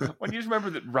 When you just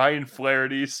remember that Ryan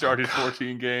Flaherty started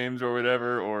 14 games or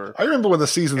whatever, or I remember when the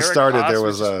season started, there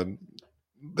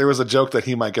was a joke that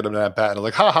he might get him at bat, and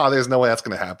like, haha, there's no way that's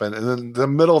going to happen. And then in the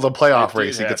middle of the playoff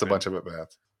race, he gets a bunch of at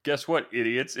bats. Guess what,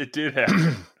 idiots? It did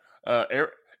happen.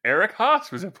 Eric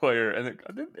Haas was a player,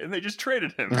 and they just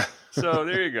traded him. So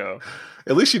there you go.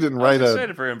 At least you didn't write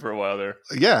excited for him for a while there.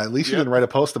 Yeah, at least you didn't write a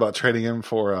post about trading him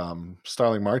for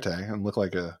Starling Marte and look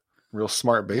like a real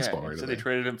smart baseball writer. So they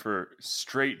traded him for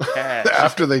straight cash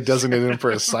after they designated him for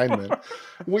assignment.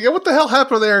 Well, yeah, what the hell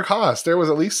happened with Eric Haas? There was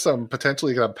at least some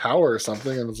potentially kind of power or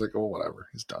something, and it's like, oh, whatever,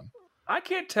 he's done. I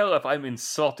can't tell if I'm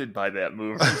insulted by that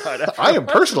move. I am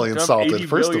personally insulted,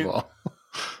 first of all.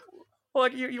 Well,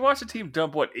 like you watch a team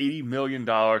dump $80 million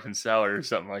in salary or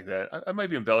something like that. I might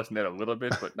be embellishing that a little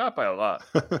bit, but not by a lot.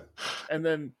 And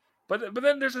then, but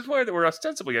then there's this player that we're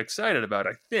ostensibly excited about.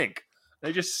 I think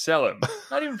they just sell him,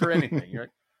 not even for anything. You're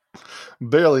like,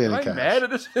 barely any cash. Am I mad at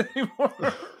this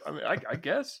anymore? I mean, I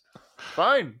guess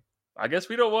fine. I guess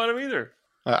we don't want him either.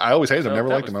 I always hated him. Never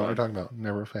liked him. What we're talking about.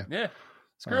 Never a fan. Yeah,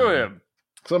 screw him.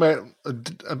 So, man,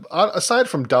 aside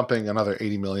from dumping another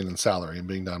 $80 million in salary and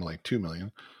being down to like $2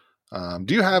 million.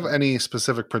 Do you have any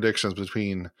specific predictions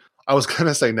between, I was going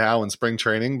to say now and spring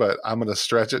training, but I'm going to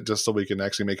stretch it just so we can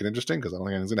actually make it interesting because I don't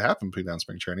think anything's going to happen between now and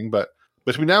spring training. But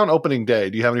between now and opening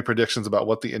day, do you have any predictions about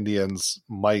what the Indians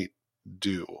might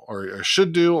do or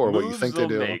should do or what you think they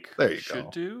do? There you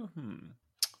should go. Do?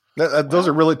 Those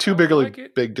are really two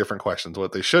big different questions,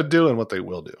 what they should do and what they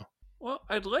will do. Well,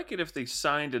 I'd like it if they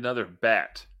signed another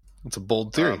bat. It's a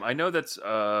bold theory. I know that's,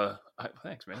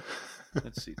 thanks, man.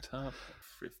 Let's see, top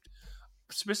 50.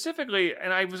 Specifically,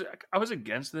 and I was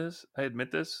against this. I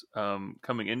admit this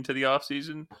coming into the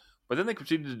offseason, but then they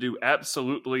proceeded to do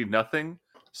absolutely nothing.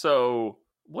 So,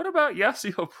 what about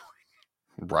Yasiel?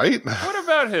 Right? What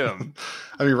about him?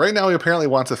 I mean, right now he apparently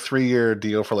wants a 3-year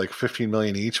deal for like $15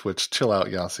 million each. Which, chill out,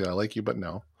 Yasiel. I like you, but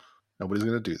no, nobody's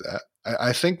going to do that.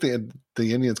 I think the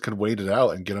Indians could wait it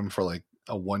out and get him for like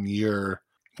a 1 year,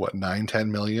 $9-10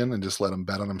 million, and just let him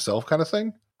bet on himself, kind of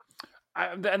thing.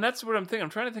 And that's what I'm thinking. I'm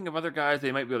trying to think of other guys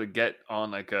they might be able to get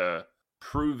on like a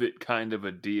prove it kind of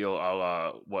a deal, a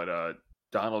la what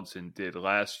Donaldson did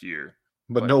last year,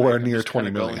 but nowhere near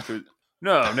 $20 million.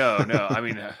 No. I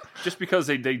mean, just because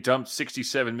they dumped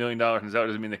 $67 million in salary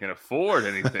doesn't mean they can afford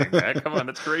anything. Man. Come on,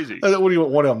 that's crazy. What do you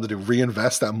want them to do?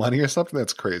 Reinvest that money or something?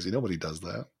 That's crazy. Nobody does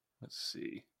that. Let's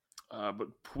see. But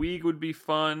Puig would be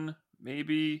fun,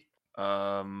 maybe.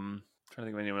 Trying to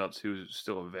think of anyone else who's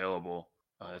still available.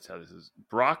 That's how this is.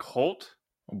 Brock Holt.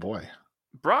 Oh, boy.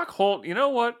 Brock Holt, you know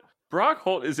what? Brock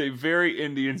Holt is a very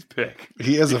Indians pick.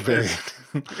 He is a very...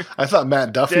 I thought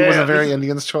Matt Duffy was a very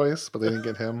Indians choice, but they didn't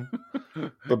get him.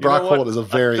 But Brock Holt is a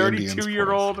very Indians choice.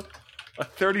 A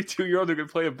 32-year-old who can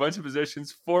play a bunch of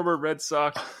positions, former Red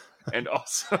Sox, and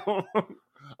also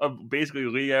a basically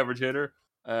league average hitter.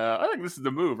 I think this is the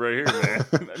move right here, man.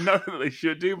 Nothing that they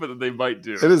should do, but that they might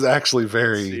do. It is actually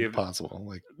very possible.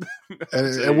 Like, and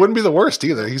it wouldn't be the worst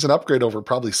either. He's an upgrade over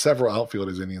probably several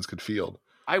outfielders Indians could field.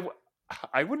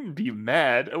 I wouldn't be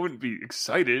mad. I wouldn't be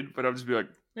excited, but I'd just be like,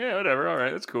 yeah, whatever. All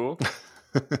right, that's cool.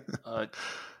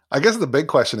 I guess the big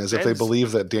question is if they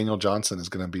believe that Daniel Johnson is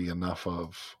going to be enough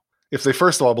of. If they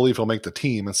first of all believe he'll make the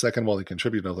team, and second of all, they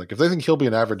contribute. Like if they think he'll be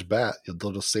an average bat,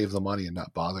 they'll just save the money and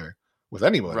not bother with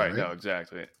anyone. Right? No,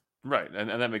 exactly. Right, and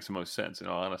that makes the most sense in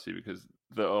all honesty because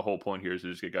the whole point here is to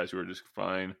just get guys who are just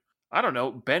fine. I don't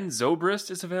know. Ben Zobrist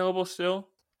is available still.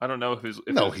 I don't know if he's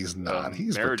not.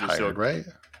 He's retired, right?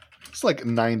 He's like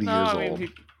 90 years old.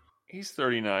 He's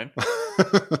 39.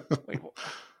 Wait,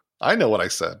 I know what I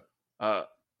said.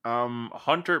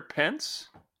 Hunter Pence.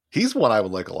 He's one I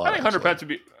would like a lot. I think Hunter Pence would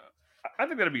be. I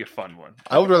think that'd be a fun one.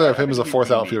 I would rather have him as a fourth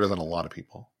outfielder than a lot of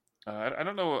people. I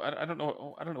don't know. I don't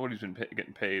know what he's been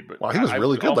getting paid, but wow, he was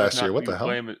really good last year. What the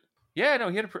hell? Yeah, no,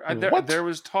 he had there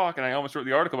was talk, and I almost wrote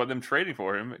the article about them trading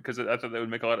for him because I thought that would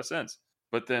make a lot of sense.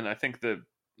 But then I think the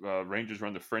Rangers were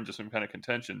on the fringe of some kind of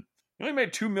contention. He only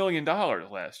made $2 million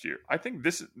last year. I think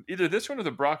either this one or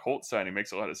the Brock Holt signing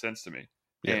makes a lot of sense to me.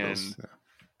 Yeah,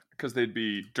 because they'd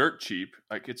be dirt cheap.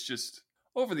 Like it's just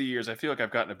over the years, I feel like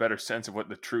I've gotten a better sense of what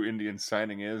the true Indian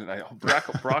signing is, and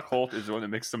Brock Holt is the one that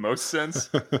makes the most sense.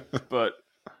 But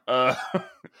now,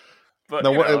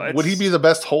 would he be the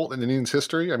best Holt in Indians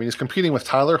history? I mean, he's competing with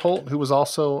Tyler Holt, who was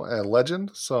also a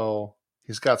legend, so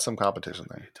he's got some competition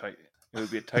there. It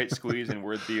would be a tight squeeze and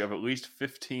worthy of at least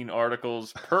 15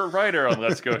 articles per writer on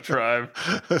Let's Go Tribe.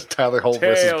 Tyler Holt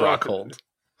versus Brock Holt.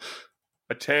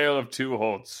 A tale of two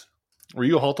Holts. Were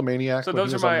you a Holtomaniac? So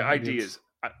those are my ideas.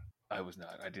 I was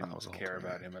not. I didn't care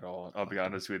about him at all. I'll be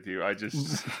honest with you. I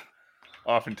just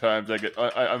oftentimes I'm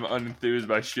unenthused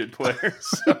by shit players.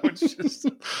 So it's just.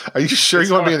 Are you sure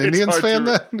you want to be an Indians fan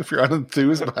then? If you're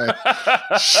unenthused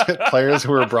by shit players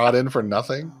who are brought in for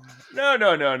nothing. No.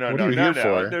 What are you here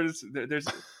for? There's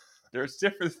a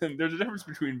difference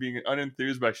between being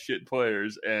unenthused by shit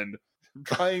players and I'm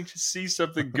trying to see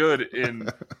something good in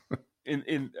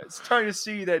trying to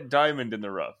see that diamond in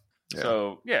the rough. Yeah.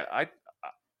 So yeah,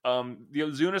 the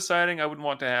Ozuna signing I wouldn't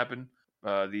want to happen.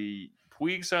 The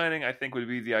Puig signing I think would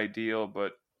be the ideal,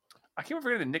 but I can't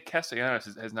forget that Nick Castellanos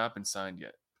has not been signed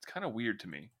yet. It's kind of weird to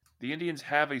me. The Indians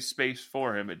have a space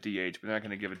for him at DH, but they're not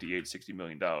going to give a DH $60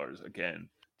 million again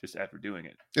just after doing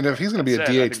it. And if he's going to be a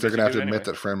DH, they're going to have to admit anyway.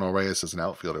 that Franmil Reyes is an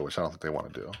outfielder, which I don't think they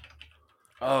want to do.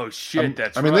 Oh shit,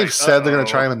 that's right. They've said they're going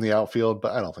to try him in the outfield,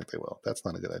 but I don't think they will. That's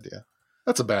not a good idea.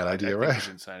 That's a bad idea, right?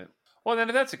 Sign it. Well, then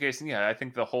if that's the case, then yeah, I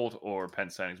think the Holt or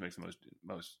Pence signings makes the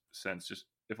most sense. Just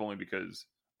if only because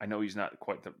I know he's not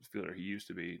quite the fielder he used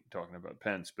to be. Talking about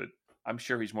Pence, but I'm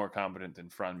sure he's more competent than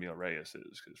Franmil Reyes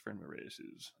is because Franmil Reyes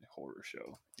is a horror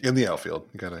show in the outfield.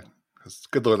 You gotta, because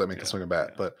good Lord, let me swing a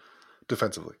bat, but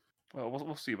defensively. Well,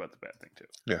 we'll see about the bat thing too.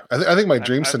 Yeah, I think my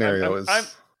dream scenario is.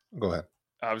 Go ahead.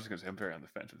 I was just going to say, I'm very on the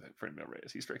fence with Franmil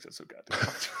Reyes. He strikes out so goddamn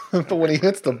much. But when he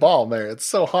hits the ball, man, it's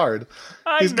so hard.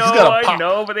 I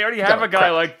know, but they already have a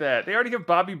guy like that. They already have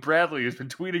Bobby Bradley, who's been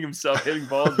tweeting himself hitting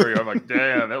balls very hard. I'm like,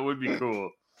 damn, that would be cool.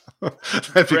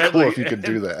 That'd be cool if you could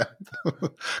do that.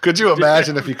 Could you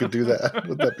imagine if you could do that?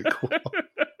 Would that be cool?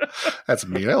 That's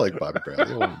mean. I like Bobby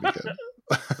Bradley. It wouldn't be good.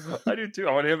 I do too.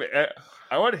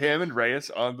 I want him and Reyes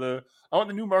on the. I want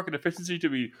the new market efficiency to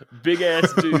be big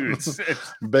ass dudes.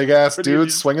 Big ass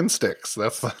dudes swinging sticks.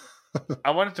 That's the.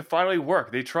 I want it to finally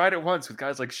work. They tried it once with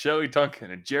guys like Shelley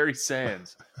Duncan and Jerry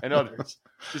Sands and others.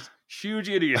 Just huge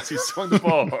idiots who swung the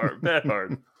ball that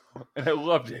hard. And I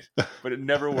loved it, but it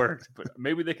never worked. But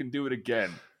maybe they can do it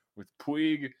again with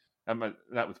Puig.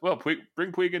 Puig.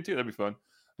 Bring Puig in too. That'd be fun.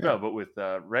 Yeah. No, but with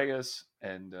Reyes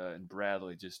and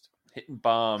Bradley just hitting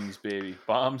bombs, baby,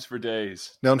 bombs for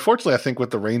days. Now, unfortunately, I think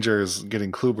with the Rangers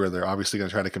getting Kluber, they're obviously going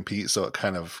to try to compete, so it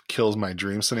kind of kills my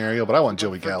dream scenario. But I want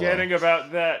Joey Gallo. Forgetting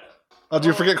about that. Oh, do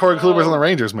you forget Corey Kluber's on the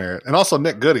Rangers, Merritt, and also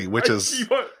Nick Goody, which is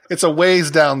it's a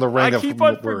ways down the ring of worries. I keep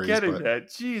on forgetting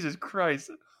that. Jesus Christ.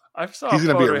 He's going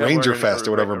to be at Ranger Fest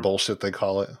or whatever bullshit they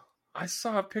call it. I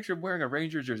saw a picture of wearing a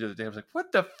Ranger jersey the other day. I was like,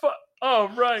 what the fuck? Oh,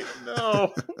 right.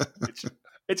 No.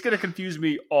 It's going to confuse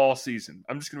me all season.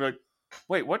 I'm just going to be like,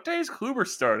 wait, what day is Kluber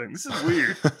starting? This is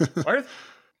weird.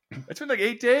 It's been like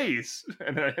 8 days.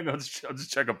 And then I'll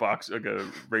just check a box, like a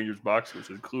Rangers box, which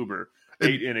is Kluber.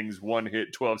 8 innings, 1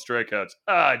 hit, 12 strikeouts.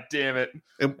 Ah, damn it.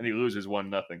 And he loses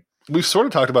 1-0. We've sort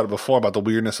of talked about it before, about the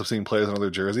weirdness of seeing players in other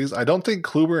jerseys. I don't think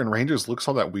Kluber and Rangers looks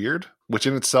all that weird, which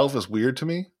in itself is weird to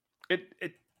me.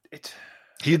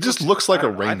 He just looks like a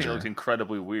Ranger. I think it looks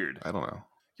incredibly weird. I don't know.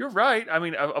 You're right. I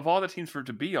mean, of all the teams for it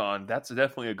to be on, that's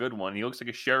definitely a good one. He looks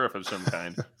like a sheriff of some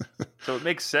kind. So it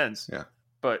makes sense. Yeah.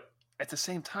 But at the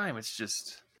same time, it's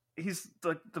just, he's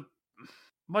like the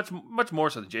much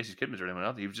more so than Jason Kipnis or anyone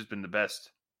else. He's just been the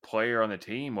best player on the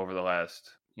team over the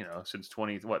last, since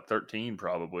 13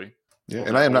 probably. Yeah,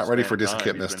 and I am not ready for Jason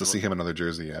Kipnis to see him in another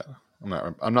jersey yet.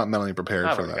 I'm not mentally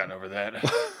prepared for that. I've gotten over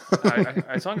that.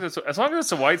 As long as it's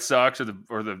the White Sox or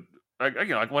the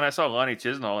like when I saw Lonnie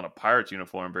Chisenhall in a Pirates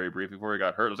uniform very briefly before he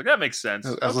got hurt, I was like, that makes sense.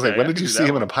 I was like, when did you see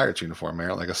him in a Pirates uniform,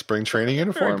 Aaron? Like a spring training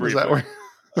uniform? Is that where?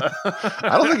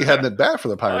 I don't think he had it bad for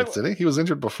the Pirates, did he? He was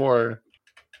injured before.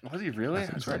 Was he really?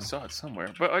 I'm sure I saw it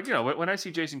somewhere. But when I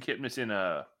see Jason Kipnis in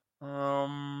I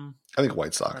think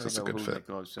White Sox is a good fit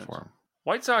for him.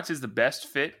 White Sox is the best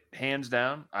fit, hands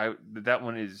down. That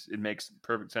one it makes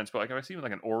perfect sense. But like if I see him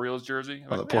like an Orioles jersey,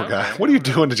 the poor guy. What are you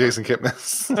doing to Jason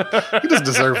Kipnis? He doesn't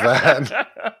deserve that.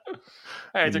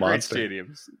 Hey, it's a great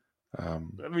stadium.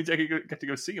 That means I get to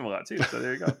go see him a lot too. So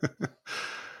there you go.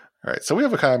 All right, so we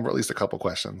have at least a couple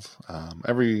questions.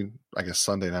 Every, I guess,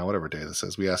 Sunday now, whatever day this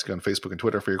is, we ask you on Facebook and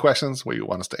Twitter for your questions, what you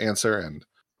want us to answer, and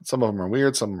some of them are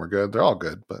weird, some of them are good. They're all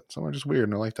good, but some are just weird,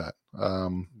 and I like that.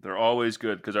 They're always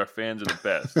good because our fans are the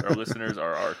best. Our listeners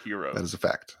are our heroes. That is a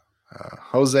fact.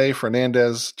 Jose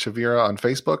Fernandez Chavira on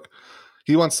Facebook.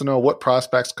 He wants to know what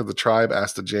prospects could the tribe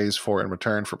ask the Jays for in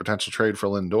return for potential trade for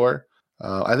Lindor.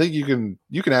 I think you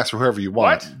can ask for whoever you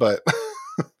want, but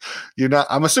you're not.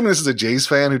 I'm assuming this is a Jays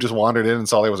fan who just wandered in and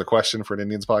saw there was a question for an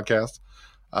Indians podcast.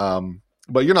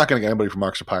 But you're not going to get anybody from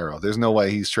Mark Shapiro. There's no way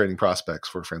he's trading prospects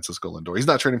for Francisco Lindor. He's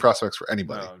not trading prospects for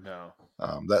anybody. No.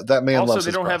 That man also, loves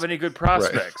they don't have any good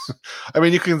prospects. Right. I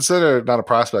mean, you consider not a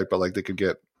prospect, but like they could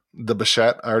get the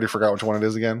Bichette. I already forgot which one it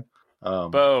is again. Bo.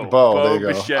 There you go.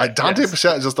 Bichette, Dante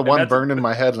Bichette is just the one burned in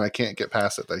my head, and I can't get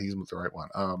past it that he's the right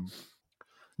one.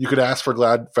 You could ask for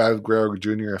Vlad Guerrero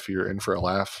Jr. if you're in for a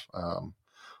laugh.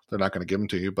 They're not going to give him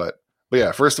to you, but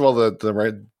yeah. First of all,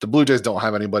 the Blue Jays don't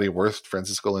have anybody worth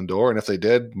Francisco Lindor, and if they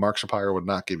did, Mark Shapiro would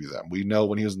not give you them. We know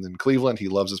when he was in Cleveland, he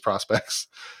loves his prospects.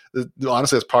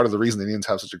 Honestly, that's part of the reason the Indians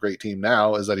have such a great team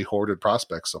now is that he hoarded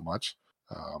prospects so much.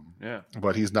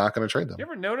 But he's not going to trade them. You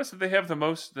ever notice that they have the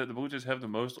most? That the Blue Jays have the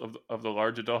most of the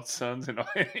large adult sons in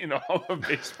all of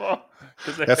baseball?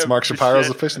 That's Mark Shapiro's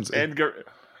efficiency.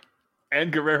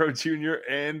 And Guerrero Jr.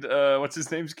 and what's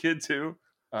his name's kid too.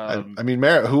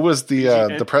 Who was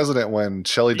the president when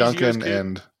Shelley Duncan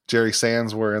and Jerry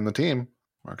Sands were in the team?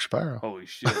 Mark Shapiro. Holy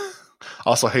shit!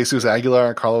 Also, Jesus Aguilar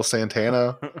and Carlos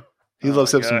Santana. He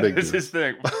loves him some big dudes. It's his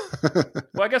thing.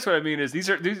 Well, I guess what I mean is these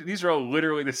are all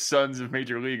literally the sons of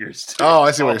major leaguers. Too. Oh,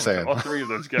 I see what you're saying. All three of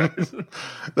those guys.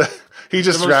 He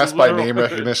just drafts by name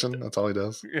recognition. That's all he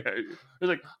does. Yeah, he's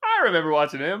like, I remember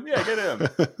watching him. Yeah, get him.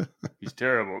 He's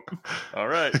terrible. All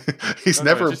right. He's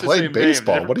never played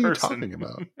baseball. What are you talking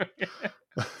about?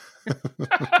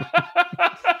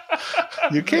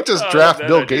 You can't just draft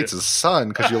Bill Gates' son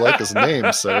because you like his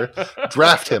name, sir.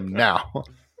 Draft him now.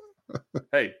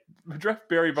 Hey, draft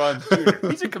Barry Bonds Jr.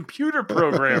 He's a computer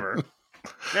programmer.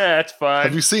 Yeah, that's fine.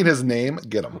 Have you seen his name?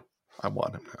 Get him. I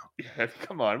want him now. Yeah,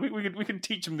 come on. We can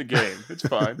teach him the game. It's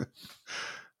fine.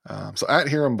 So at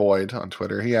Hiram Boyd on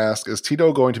Twitter, he asked, is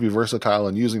Tito going to be versatile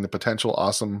in using the potential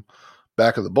awesome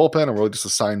back of the bullpen, or will he just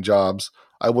assign jobs?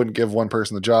 I wouldn't give one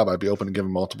person the job. I'd be open to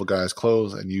giving multiple guys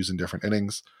close and use in different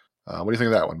innings. What do you think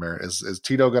of that one, Merritt? Is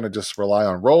Tito going to just rely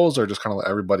on roles or just kind of let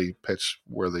everybody pitch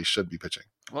where they should be pitching?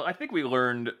 Well, I think we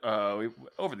learned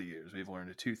over the years, we've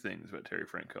learned two things about Terry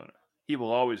Francona. He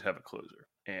will always have a closer,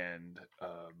 and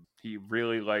he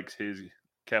really likes his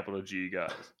capital G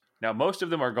guys. Now, most of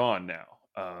them are gone now.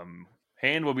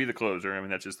 Hand will be the closer. I mean,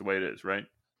 that's just the way it is, right?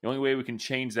 The only way we can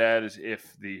change that is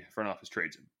if the front office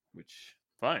trades him, which,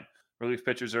 fine. Relief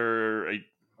pitchers are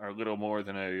a little more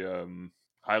than a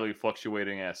highly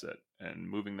fluctuating asset, and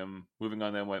moving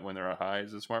on them when they're high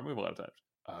is a smart move a lot of times.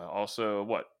 Also,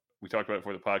 what we talked about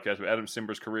before the podcast, but Adam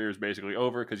Simber's career is basically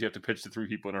over because you have to pitch to three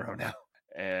people in a row now.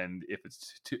 And if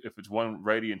it's one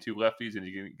righty and two lefties, and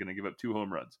you're going to give up 2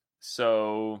 home runs.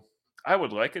 So I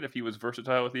would like it if he was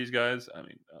versatile with these guys. I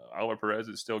mean, Oliver Perez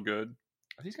is still good.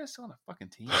 Are these guys still on a fucking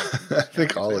team? I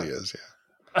think Ollie is, yeah.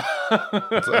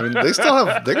 I mean, they're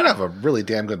going to have a really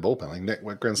damn good bullpen. Like Nick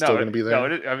Wittgren's still going to be there.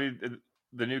 No,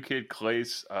 the new kid,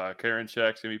 Clace,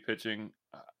 Karinchak's going to be pitching.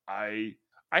 I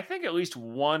think at least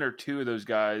one or two of those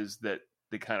guys that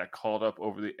they kind of called up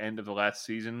over the end of the last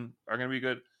season are going to be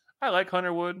good. I like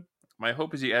Hunter Wood. My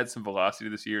hope is he adds some velocity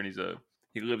this year, and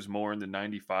he lives more in the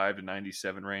 95 to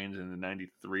 97 range than the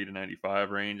 93 to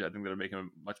 95 range. I think that'll make him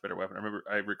a much better weapon.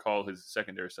 I recall his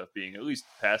secondary stuff being at least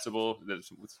passable. That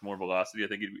with more velocity, I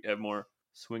think he'd have more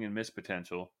swing and miss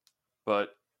potential. But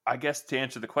I guess to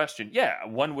answer the question, yeah,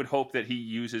 one would hope that he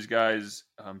uses guys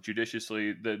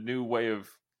judiciously. The new way of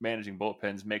managing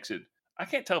bullpens makes it, I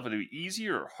can't tell if it'd be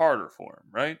easier or harder for him,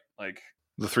 right? Like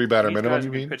the 3-batter minimum,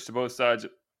 you mean? Pitch to both sides.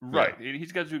 Right. Yeah.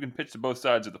 He's guys who can pitch to both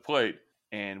sides of the plate.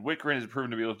 And Wittgren has proven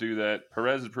to be able to do that.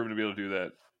 Perez has proven to be able to do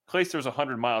that. Clay throws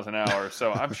 100 miles an hour,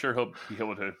 so I'm sure he'll be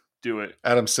able to do it.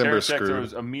 Adam Simber's screwed.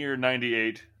 Throws a mere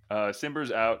 98.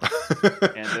 Simber's out.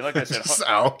 And then, like I said, just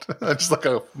out. Just like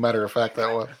a matter of fact,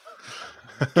 that one.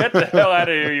 Get the hell out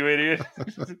of here, you idiot!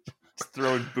 Just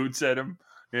throwing boots at him.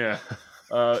 Yeah.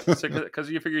 Because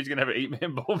you figure he's gonna have an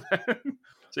 8-man bullpen.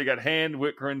 So you got Hand,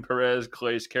 Wittgren, Perez,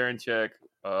 Clace, Karinchak,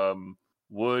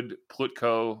 Wood,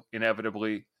 Plutko,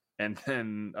 inevitably. And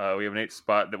then we have an 8th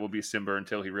spot that will be Simber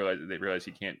until they realize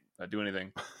he can't do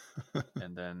anything.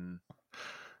 And then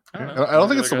I don't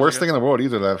think it's the worst thing in the world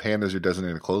either to have Hand as your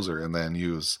designated closer and then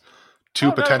use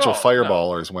 2 potential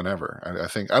fireballers whenever. I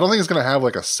don't think it's going to have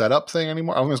like a setup thing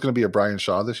anymore. I don't think it's going to be a Brian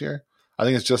Shaw this year. I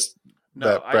think it's just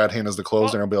that Brad Hand is the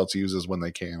closer and they'll be able to use this when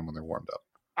they can, when they're warmed up.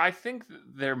 I think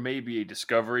there may be a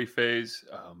discovery phase.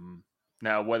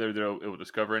 Now, whether it will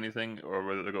discover anything or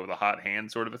whether they'll go with a hot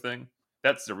hand sort of a thing,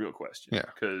 that's the real question. Yeah.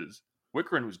 Because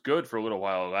Wittgren was good for a little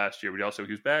while last year, but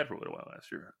he was bad for a little while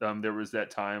last year. There was that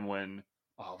time when,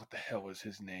 what the hell was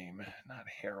his name? Not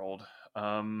Harold.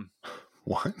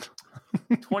 What?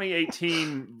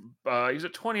 2018. He was a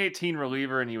 2018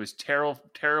 reliever, and he was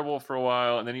terrible for a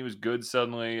while, and then he was good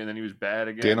suddenly, and then he was bad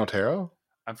again. Dan Otero?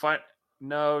 I'm fine.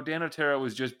 No, Dan Otero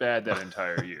was just bad that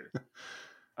entire year.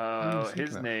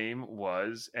 His name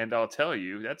was, and I'll tell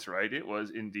you, that's right, it was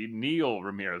indeed Neil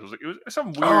Ramirez. It was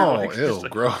some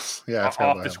weird, gross. Yeah,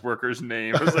 office worker's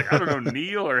name. It was like, I don't know,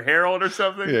 Neil or Harold or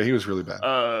something. Yeah, he was really bad.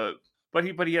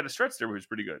 But he had a stretch there where he was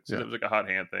pretty good. So it was like a hot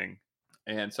hand thing.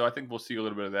 And so I think we'll see a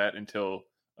little bit of that until,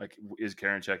 like, is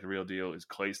Karinchak the real deal? Is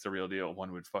Clace the real deal?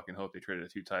 One would fucking hope they traded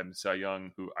a 2-time Cy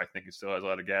Young, who I think still has a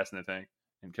lot of gas in the tank.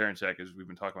 And Karinchak, we've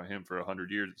been talking about him for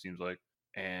 100 years, it seems like.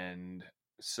 And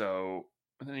so,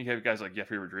 and then you have guys like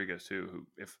Jeffrey Rodriguez too, who,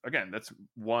 if again, that's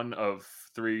one of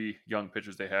 3 young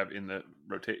pitchers they have in the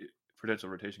potential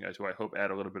rotation guys who I hope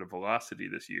add a little bit of velocity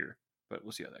this year. But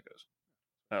we'll see how that goes.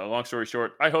 Long story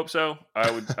short, I hope so.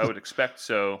 I would expect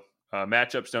so.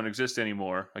 Matchups don't exist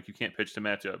anymore. Like, you can't pitch to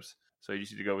matchups. So you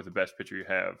just need to go with the best pitcher you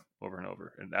have over and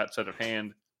over. And outside of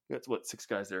Hand, that's 6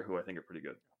 guys there who I think are pretty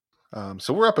good.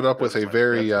 So we'll wrap it up with a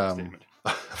very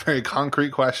very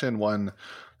concrete question, one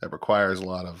that requires a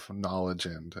lot of knowledge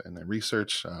and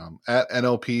research. At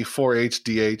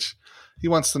NOP4HDH, he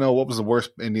wants to know, what was the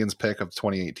worst Indians pick of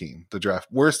 2018? The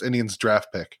worst Indians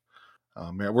draft pick.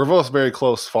 We're both very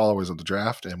close followers of the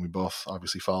draft, and we both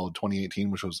obviously followed 2018,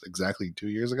 which was exactly 2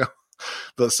 years ago.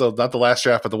 So not the last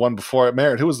draft, but the one before it.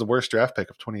 Merritt, who was the worst draft pick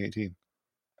of 2018?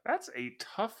 That's a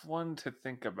tough one to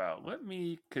think about. Let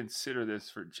me consider this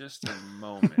for just a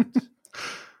moment.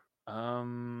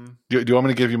 Do you want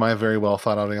me to give you my very well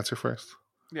thought out answer first?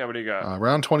 Yeah, what do you got?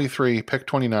 Round 23, pick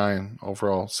 29,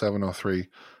 overall 703.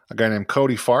 A guy named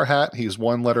Cody Farhat. He's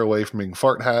one letter away from being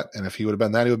Fart Hat, and if he would have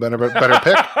been that, he would have been a better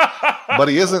pick. But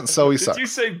he isn't, so he sucks. Did you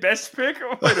say best pick?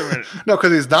 Wait a minute. No,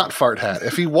 because he's not Fart Hat.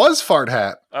 If he was Fart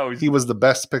Hat, he was the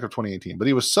best pick of 2018. But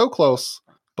he was so close,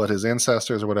 but his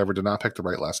ancestors or whatever did not pick the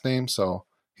right last name, so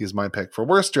he's my pick for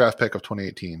worst draft pick of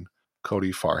 2018,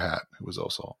 Cody Farhat, who was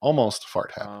also almost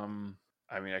Fart Hat.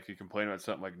 I mean, I could complain about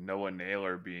something like Noah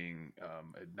Naylor being a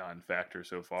non-factor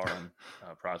so far on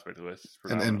prospect lists.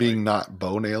 And being not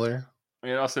Bo Naylor. I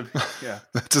mean, also, yeah.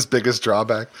 That's his biggest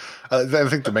drawback. I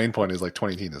think the main point is, like,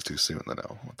 2018 is too soon to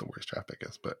know what the worst draft pick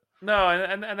is. But no,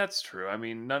 and that's true. I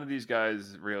mean, none of these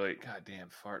guys really, goddamn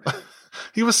Fart.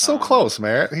 He was so close,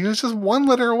 Merritt. He was just one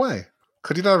letter away.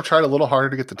 Could he not have tried a little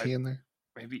harder to get the T in there?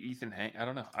 Maybe Ethan Hank. I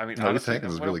don't know. I mean, no, honestly, Ethan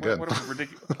Hank was really good.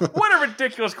 What a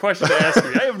ridiculous question to ask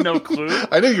me. I have no clue.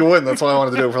 I knew you wouldn't. That's why I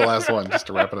wanted to do it for the last one, just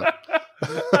to wrap it up.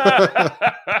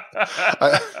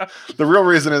 The real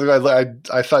reason is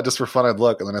I thought just for fun I'd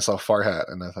look, and then I saw Fart Hat,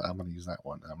 and I thought, I'm going to use that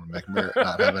one. I'm going to make Merritt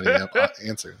not have any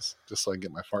answers, just so I can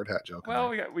get my Fart Hat joke.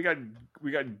 Well, we got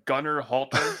Gunnar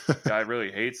Halter. Guy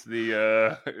really hates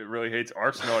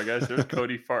Arsenal. I guess there's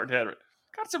Cody Fart Hat.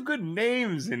 Got some good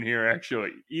names in here,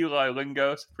 actually. Eli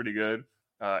Lingos, pretty good.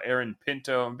 Aaron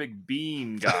Pinto, I'm a big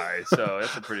Bean guy, so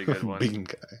that's a pretty good one. Bean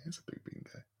guy. He's a big Bean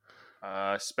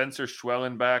guy. Spencer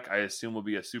Schwellenbach, I assume, will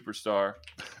be a superstar.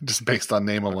 Just based on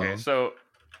name alone. Okay,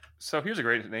 so here's a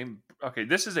great name. Okay,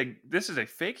 this is a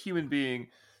fake human being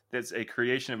that's a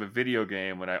creation of a video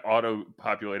game when I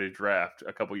auto-populated draft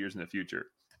a couple years in the future.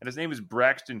 And his name is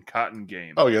Braxton Cotton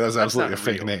Game. Oh yeah, that's absolutely a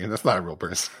fake name. That's not a real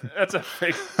person. That's a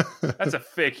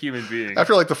fake human being.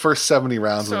 After like the first 70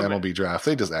 rounds of the MLB draft,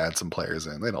 they just add some players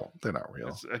in. They're not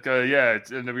real.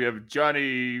 And then we have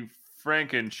Johnny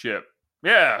Frankenship.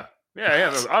 Yeah.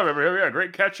 I remember him. Yeah,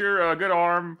 great catcher, good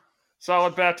arm,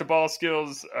 solid bat to ball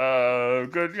skills.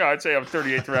 Good. Yeah, I'd say I'm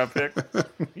 38th round pick.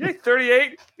 You think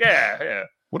 38? Yeah.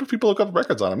 What if people look up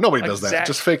records on him? Nobody does that.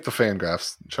 Just fake the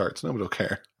Fangraphs charts. Nobody will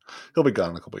care. He'll be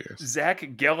gone in a couple of years. Zach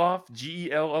Geloff,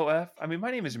 Gelof. I mean,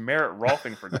 my name is Merritt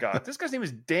Rolfing, for God. This guy's name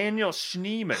is Daniel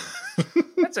Schneeman.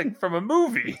 That's from a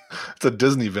movie. It's a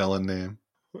Disney villain name.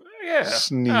 Yeah.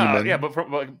 Schneeman. Yeah, but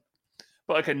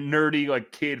like a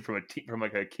nerdy kid from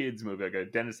a kid's movie, like a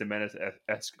Dennis the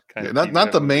Menace-esque kind of.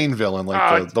 Not the main villain,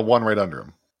 the one right under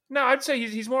him. No, I'd say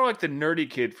he's more like the nerdy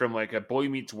kid from like a Boy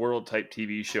Meets World type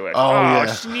TV show. Yeah.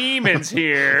 Schneeman's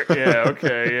here. Yeah,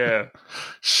 okay, yeah.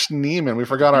 Schneeman. We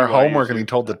forgot our homework and he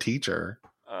told the teacher.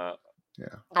 Yeah.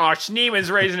 Oh, Schneeman's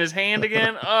raising his hand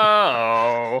again?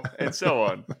 Oh, and so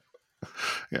on.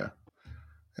 Yeah.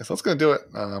 So that's going to do it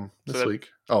this week.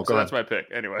 Oh, go ahead. That's my pick.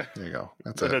 Anyway. There you go.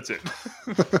 That's it.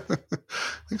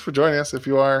 Thanks for joining us. If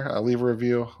you are, leave a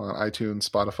review on iTunes,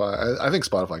 Spotify. I think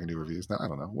Spotify can do reviews now. I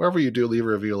don't know. Wherever you do, leave a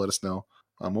review. Let us know.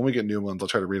 When we get new ones, I'll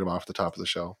try to read them off the top of the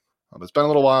show. It's been a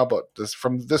little while, but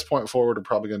from this point forward, we're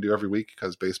probably going to do every week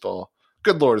because baseball,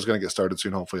 good Lord, is going to get started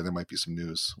soon. Hopefully, there might be some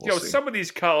news. We'll see. Some of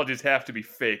these colleges have to be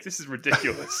fake. This is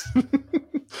ridiculous.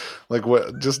 Like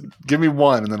what? Just give me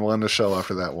one, and then we'll end the show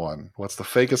after that one. What's the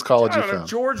fakest college you found?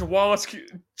 George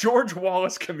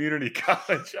Wallace Community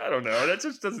College. I don't know. That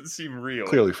just doesn't seem real.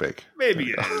 Clearly fake.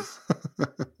 Maybe it is.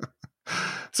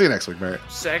 See you next week, Merritt.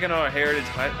 Saginaw Heritage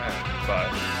High.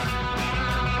 Bye.